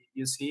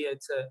 You see,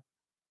 it's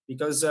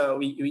because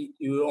we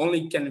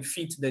only can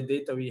fit the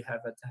data we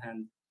have at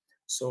hand.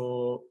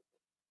 So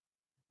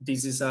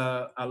this is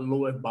a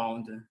lower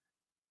bound.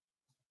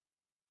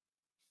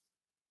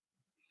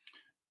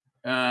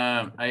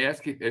 I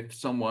ask if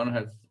someone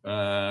has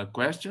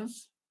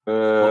questions.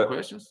 More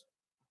questions?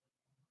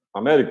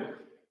 Américo?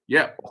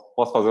 Yeah.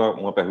 Posso fazer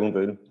uma pergunta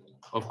aí?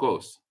 Of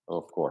course.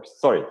 Of course.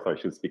 Sorry, I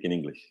should speak in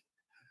English.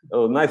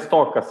 Oh, nice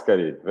talk,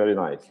 Askeri. Very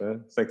nice.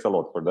 Thanks a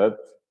lot for that.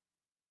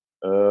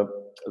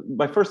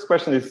 My first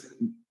question is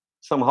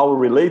somehow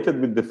related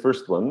with the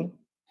first one,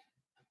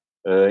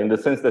 in the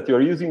sense that you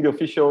are using the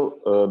official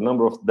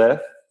number of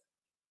deaths,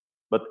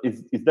 but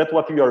is that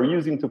what you are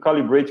using to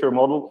calibrate your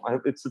model?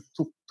 It's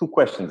two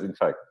questions, in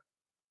fact.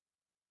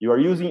 You are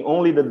using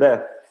only the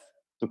deaths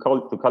to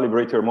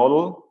calibrate your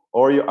model,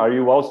 or are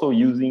you also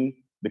using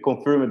the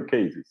confirmed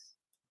cases?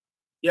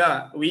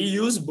 Yeah, we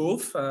use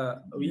both.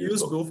 We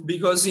use both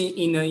because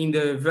in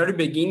the very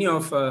beginning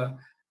of the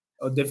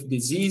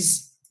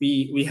disease,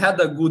 we had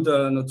a good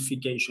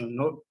notification.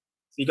 No?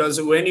 Because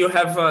when you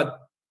have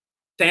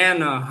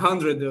 10,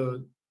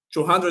 100,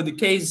 200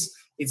 cases,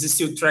 it's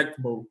still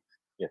trackable.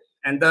 Yes.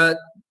 And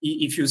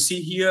if you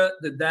see here,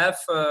 the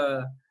death,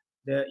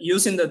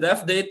 using the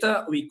death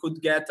data, we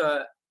could get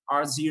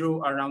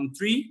R0 around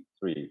 3.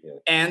 3, yeah.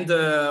 And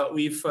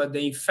with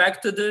the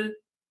infected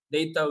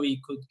data,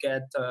 we could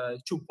get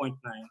 2.9.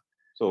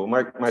 So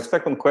my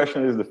second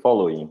question is the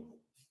following.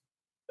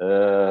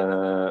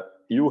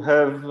 You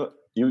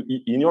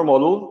in your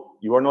model,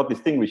 you are not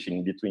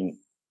distinguishing between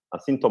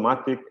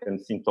asymptomatic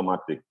and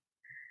symptomatic,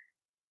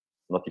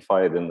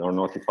 notified and or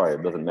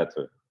notified, doesn't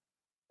matter.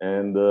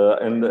 And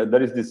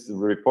there is this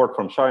report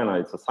from China,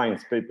 it's a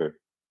science paper,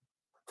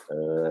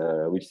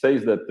 which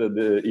says that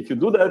if you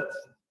do that,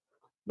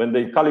 when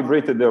they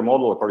calibrated their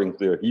model according to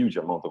their huge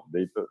amount of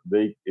data,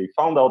 they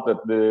found out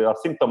that the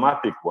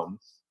asymptomatic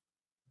ones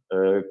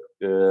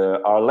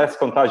are less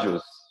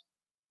contagious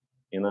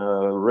in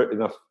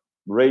a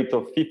rate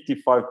of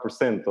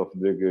 55% of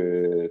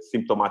the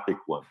symptomatic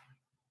one.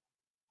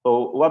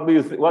 So what do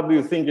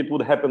you think it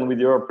would happen with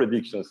your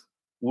predictions?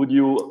 Would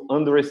you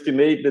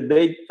underestimate the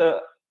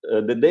data,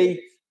 the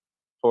date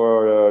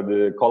for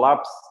the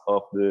collapse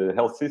of the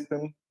health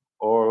system,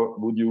 or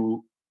would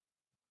you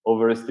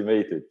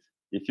overestimate it?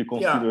 If you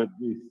consider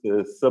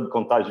this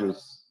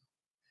subcontagious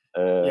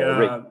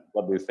rate,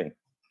 what do you think?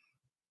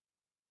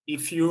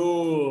 If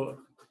you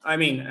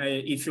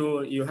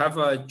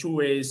have two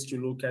ways to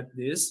look at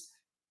this.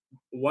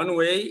 One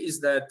way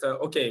is that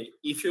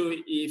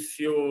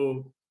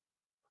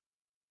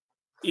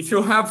if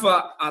you have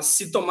a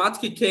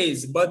symptomatic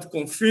case but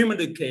confirm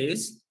the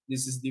case,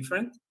 this is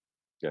different.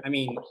 Yeah, I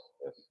mean, yes.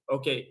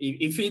 okay,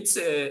 if it's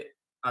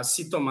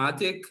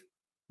asymptomatic,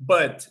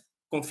 but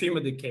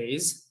confirm the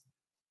case,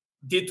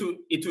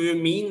 it will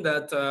mean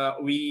that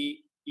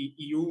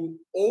you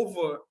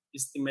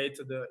overestimate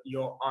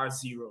your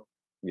R0.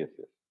 Yes,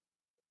 yes.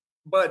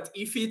 But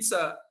if it's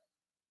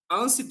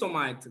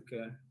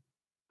asymptomatic,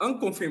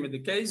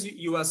 unconfirmed case,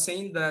 you are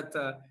saying that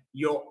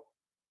your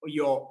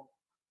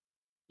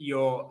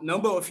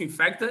number of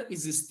infected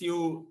is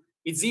still,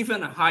 it's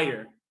even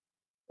higher.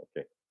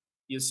 Okay.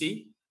 You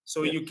see?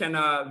 So Yes. you can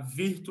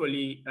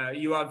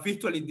you are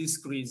virtually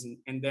decreasing,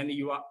 and then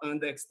you are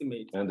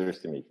underestimating.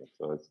 Underestimating.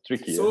 So it's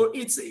tricky. So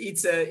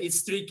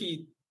it's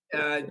tricky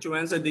to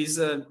answer this.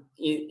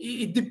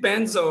 It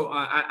depends.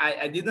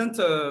 I didn't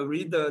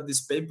read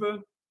this paper,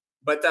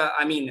 but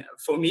I mean,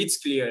 for me, it's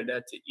clear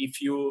that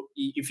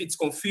if it's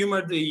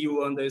confirmed,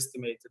 you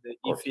underestimate.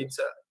 If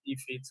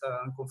it's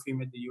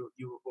unconfirmed,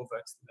 you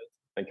overestimate.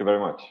 Thank you very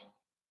much.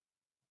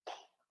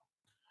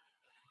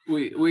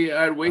 We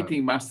are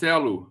waiting,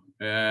 Marcelo.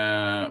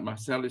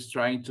 Marcelo is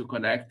trying to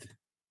connect,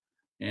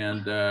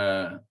 and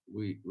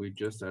we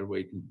just are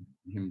waiting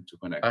him to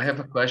connect. I have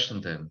a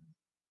question then.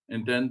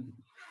 And then,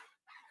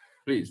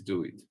 please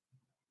do it.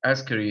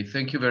 Askari,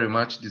 thank you very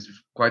much. This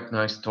is quite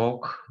nice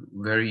talk.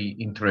 Very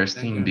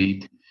interesting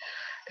indeed.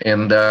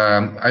 And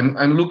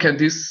I'm looking at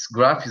this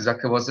graph.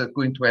 Isaac, I was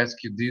going to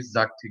ask you this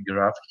exact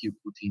graphic you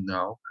put in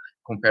now,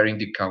 comparing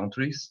the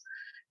countries,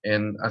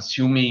 and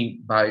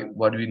assuming by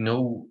what we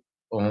know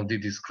on the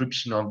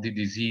description of the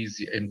disease,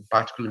 and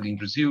particularly in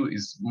Brazil,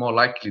 is more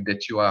likely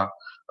that you are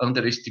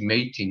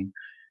underestimating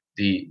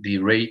the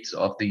rates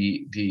of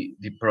the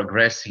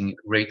progressing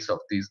rates of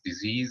this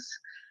disease.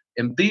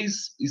 And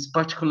this is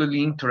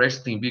particularly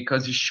interesting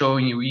because it's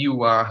showing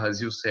you are,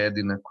 as you said,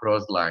 in a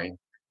cross line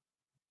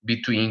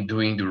between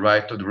doing the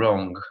right or the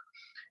wrong.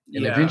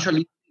 And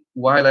eventually,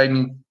 while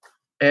I'm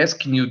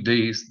asking you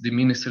this, the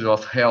Ministry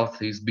of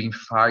Health is being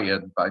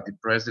fired by the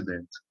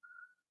president.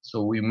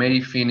 So we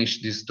may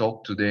finish this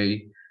talk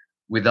today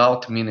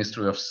without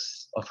Ministry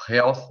of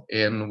Health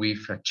and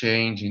with a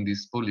change in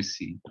this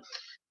policy.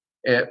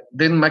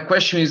 Then my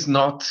question is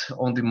not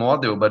on the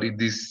model, but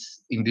it is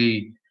in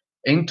the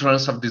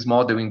entrance of this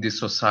model in this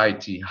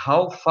society.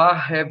 How far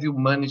have you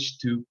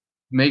managed to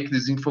make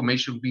this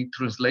information be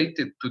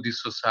translated to the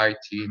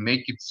society,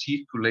 make it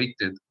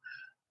circulated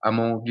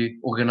among the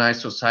organized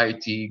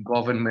society,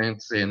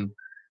 governments, and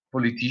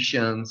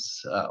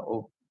politicians,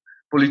 or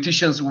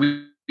politicians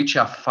which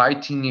are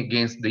fighting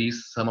against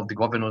this, some of the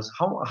governors?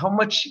 How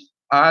much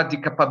are the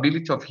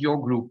capability of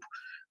your group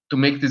to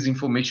make this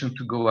information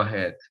to go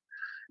ahead?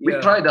 We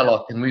tried a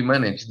lot and we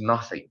managed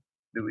nothing.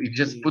 We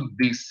just put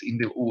this in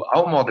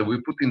our model,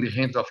 we put in the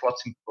hands of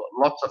lots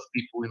of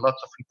people,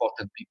 lots of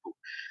important people,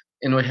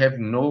 and we have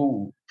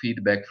no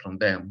feedback from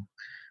them.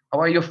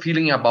 How are you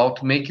feeling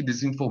about making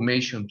this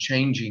information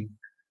changing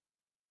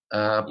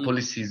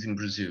policies in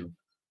Brazil?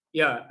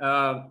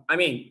 I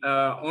mean,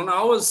 on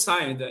our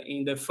side,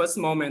 in the first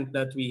moment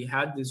that we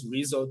had this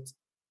result,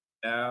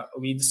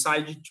 we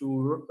decided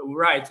to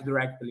write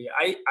directly.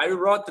 I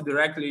wrote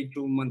directly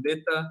to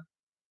Mandetta,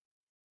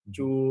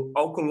 to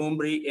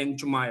Alcolumbre, and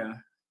to Maia,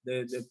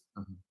 the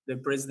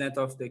president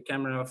of the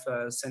Camera of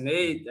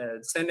Senate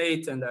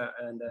and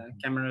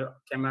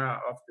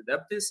Camera of the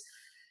Deputies.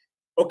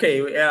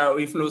 Okay,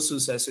 with no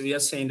success, we are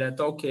saying that,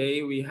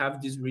 okay, we have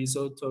this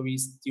result, so we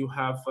still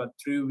have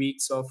 3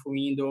 weeks of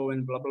window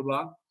and blah, blah,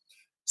 blah.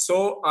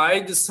 So I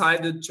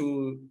decided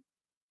to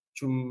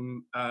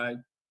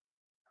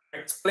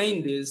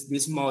explain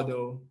this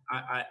model.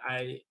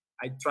 I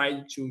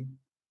tried to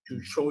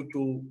show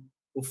to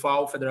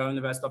UFAL, Federal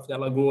University of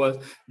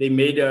Alagoas. They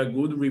made a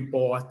good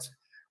report.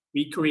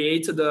 We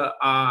created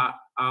a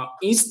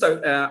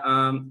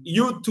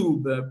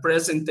YouTube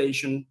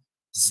presentation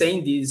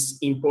saying this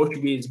in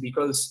Portuguese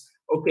because,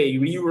 okay,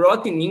 we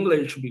wrote in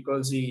English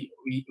because we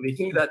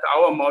think that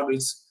our model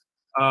is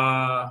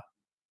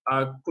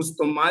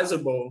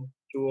customizable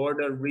to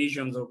other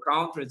regions or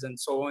countries and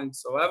so on and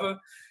so ever.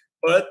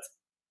 But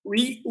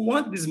we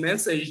want this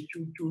message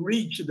to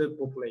reach the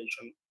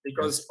population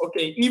because,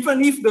 okay,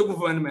 even if the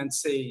government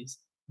says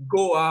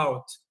go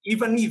out,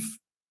 even if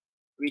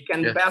we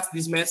can pass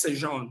this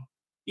message on,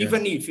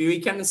 even if we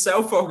can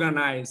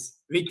self-organize,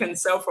 we can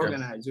stay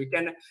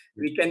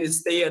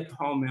at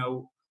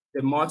home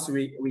the most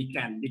we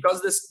can,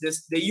 because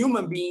the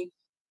human being,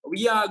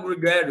 we are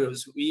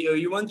gregarious.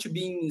 We want to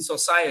be in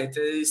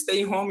society.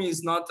 Staying home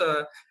is not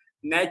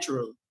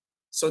natural.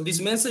 So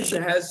this message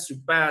has to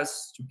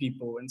pass to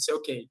people and say,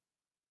 okay,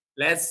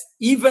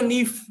 even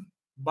if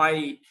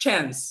by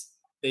chance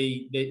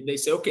they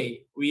say,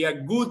 okay, we are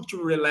good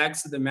to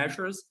relax the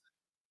measures,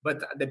 but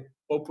the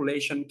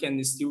population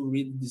can still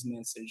read this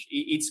message.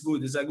 It's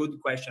good. It's a good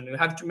question. We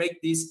have to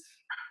make this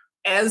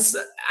as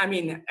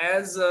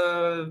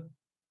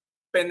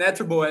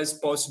penetrable as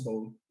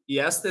possible.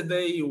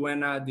 Yesterday,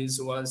 when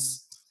this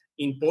was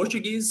in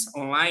Portuguese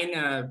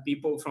online,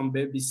 people from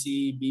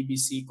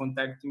BBC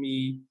contacted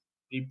me,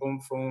 people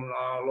from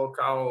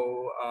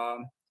local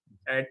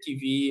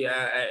TV,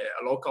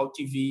 local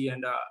TV,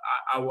 and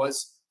I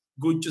was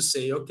good to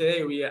say,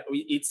 okay,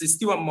 it's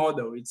still a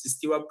model, it's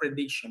still a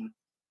prediction,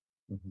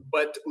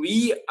 but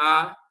we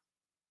are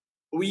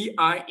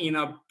in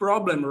a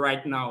problem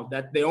right now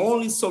that the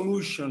only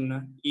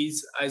solution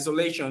is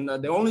isolation.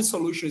 The only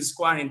solution is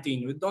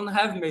quarantine. We don't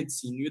have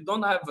medicine. We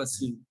don't have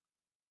vaccine.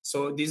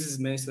 So this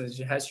message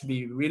has to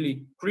be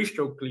really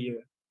crystal clear.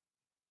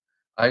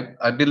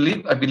 I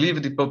believe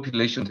the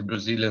population, the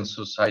Brazilian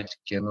society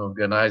can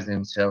organize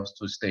themselves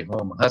to stay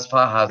home as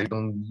far as they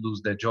don't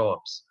lose their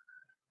jobs.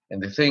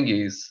 And the thing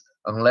is,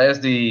 unless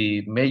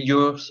the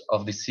mayors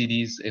of the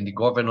cities and the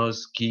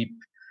governors keep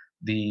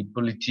the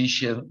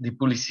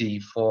policy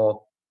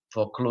for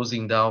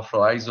closing down,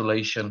 for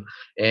isolation,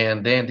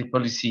 and then the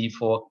policy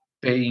for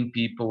paying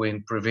people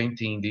and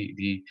preventing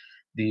the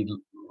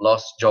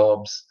lost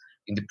jobs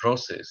in the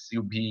process,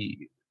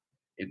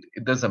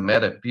 it doesn't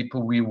matter.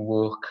 People will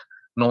work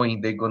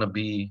knowing they're going to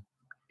be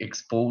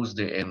exposed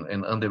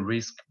and under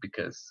risk,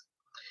 because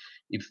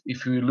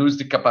if we lose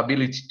the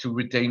capability to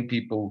retain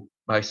people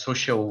by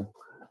social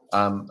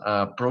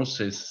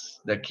process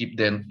that keep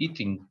them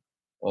eating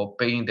or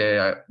paying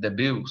their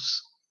bills,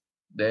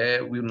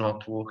 that will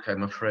not work,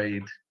 I'm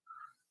afraid.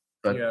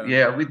 But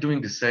yeah, we're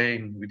doing the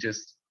same. We're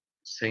just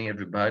saying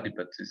everybody,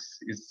 but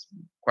it's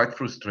quite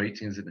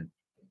frustrating, isn't it?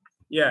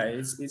 Yeah,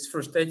 it's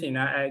frustrating.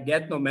 I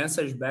get no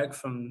message back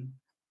from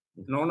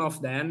none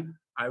of them.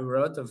 I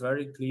wrote a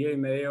very clear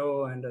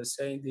email and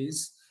saying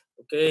this,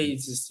 okay,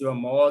 it's still a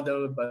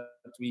model, but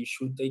we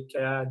should take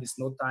care. There's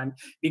no time,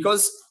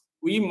 because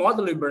we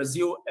model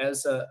Brazil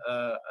as a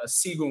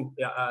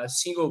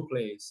single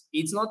place.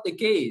 It's not the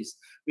case.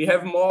 We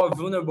have more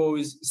vulnerable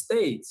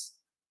states.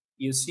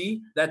 You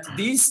see that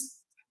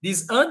this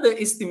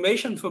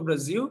underestimation for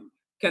Brazil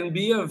can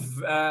be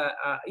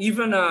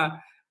even a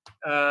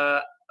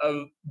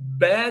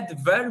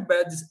very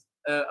bad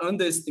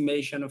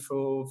underestimation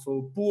for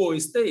poor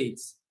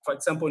states. For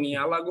example, in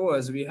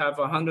Alagoas, we have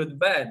 100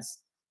 beds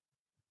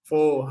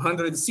for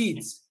 100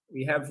 seats.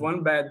 We have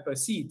 1 bed per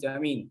seat. I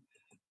mean,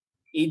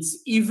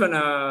 it's even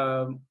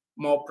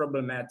more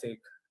problematic.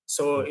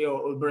 So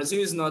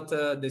Brazil is not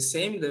the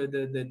same.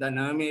 The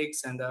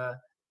dynamics and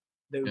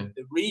the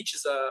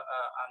reaches are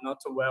not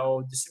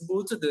well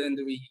distributed, and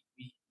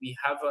we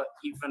have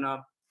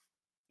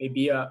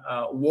maybe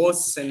a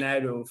worse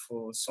scenario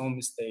for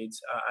some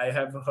states. I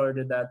have heard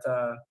that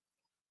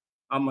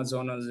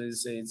Amazonas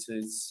is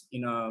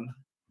in a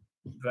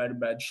very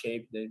bad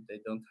shape. They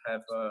don't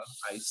have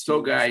ICU.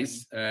 So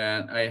guys,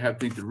 I have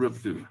to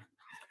interrupt you,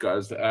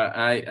 because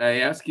I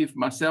asked if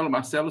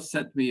Marcelo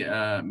sent me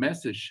a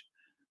message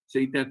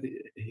saying that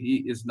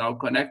he is now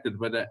connected,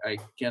 but I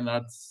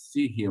cannot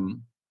see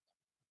him.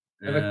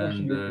 I have a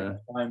question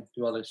time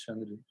to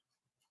Alexandre.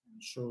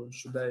 So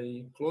should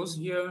I close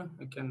here?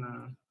 I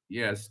can.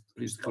 Yes,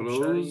 please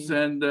close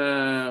sharing. And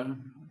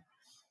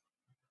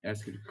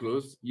ask you to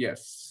close.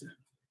 Yes,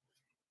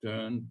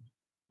 done.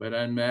 But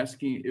I'm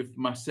asking if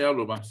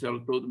Marcelo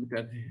told me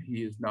that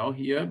he is now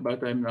here,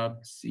 but I'm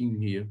not seeing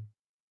here.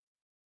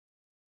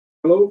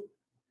 Hello,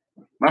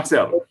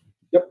 Marcelo.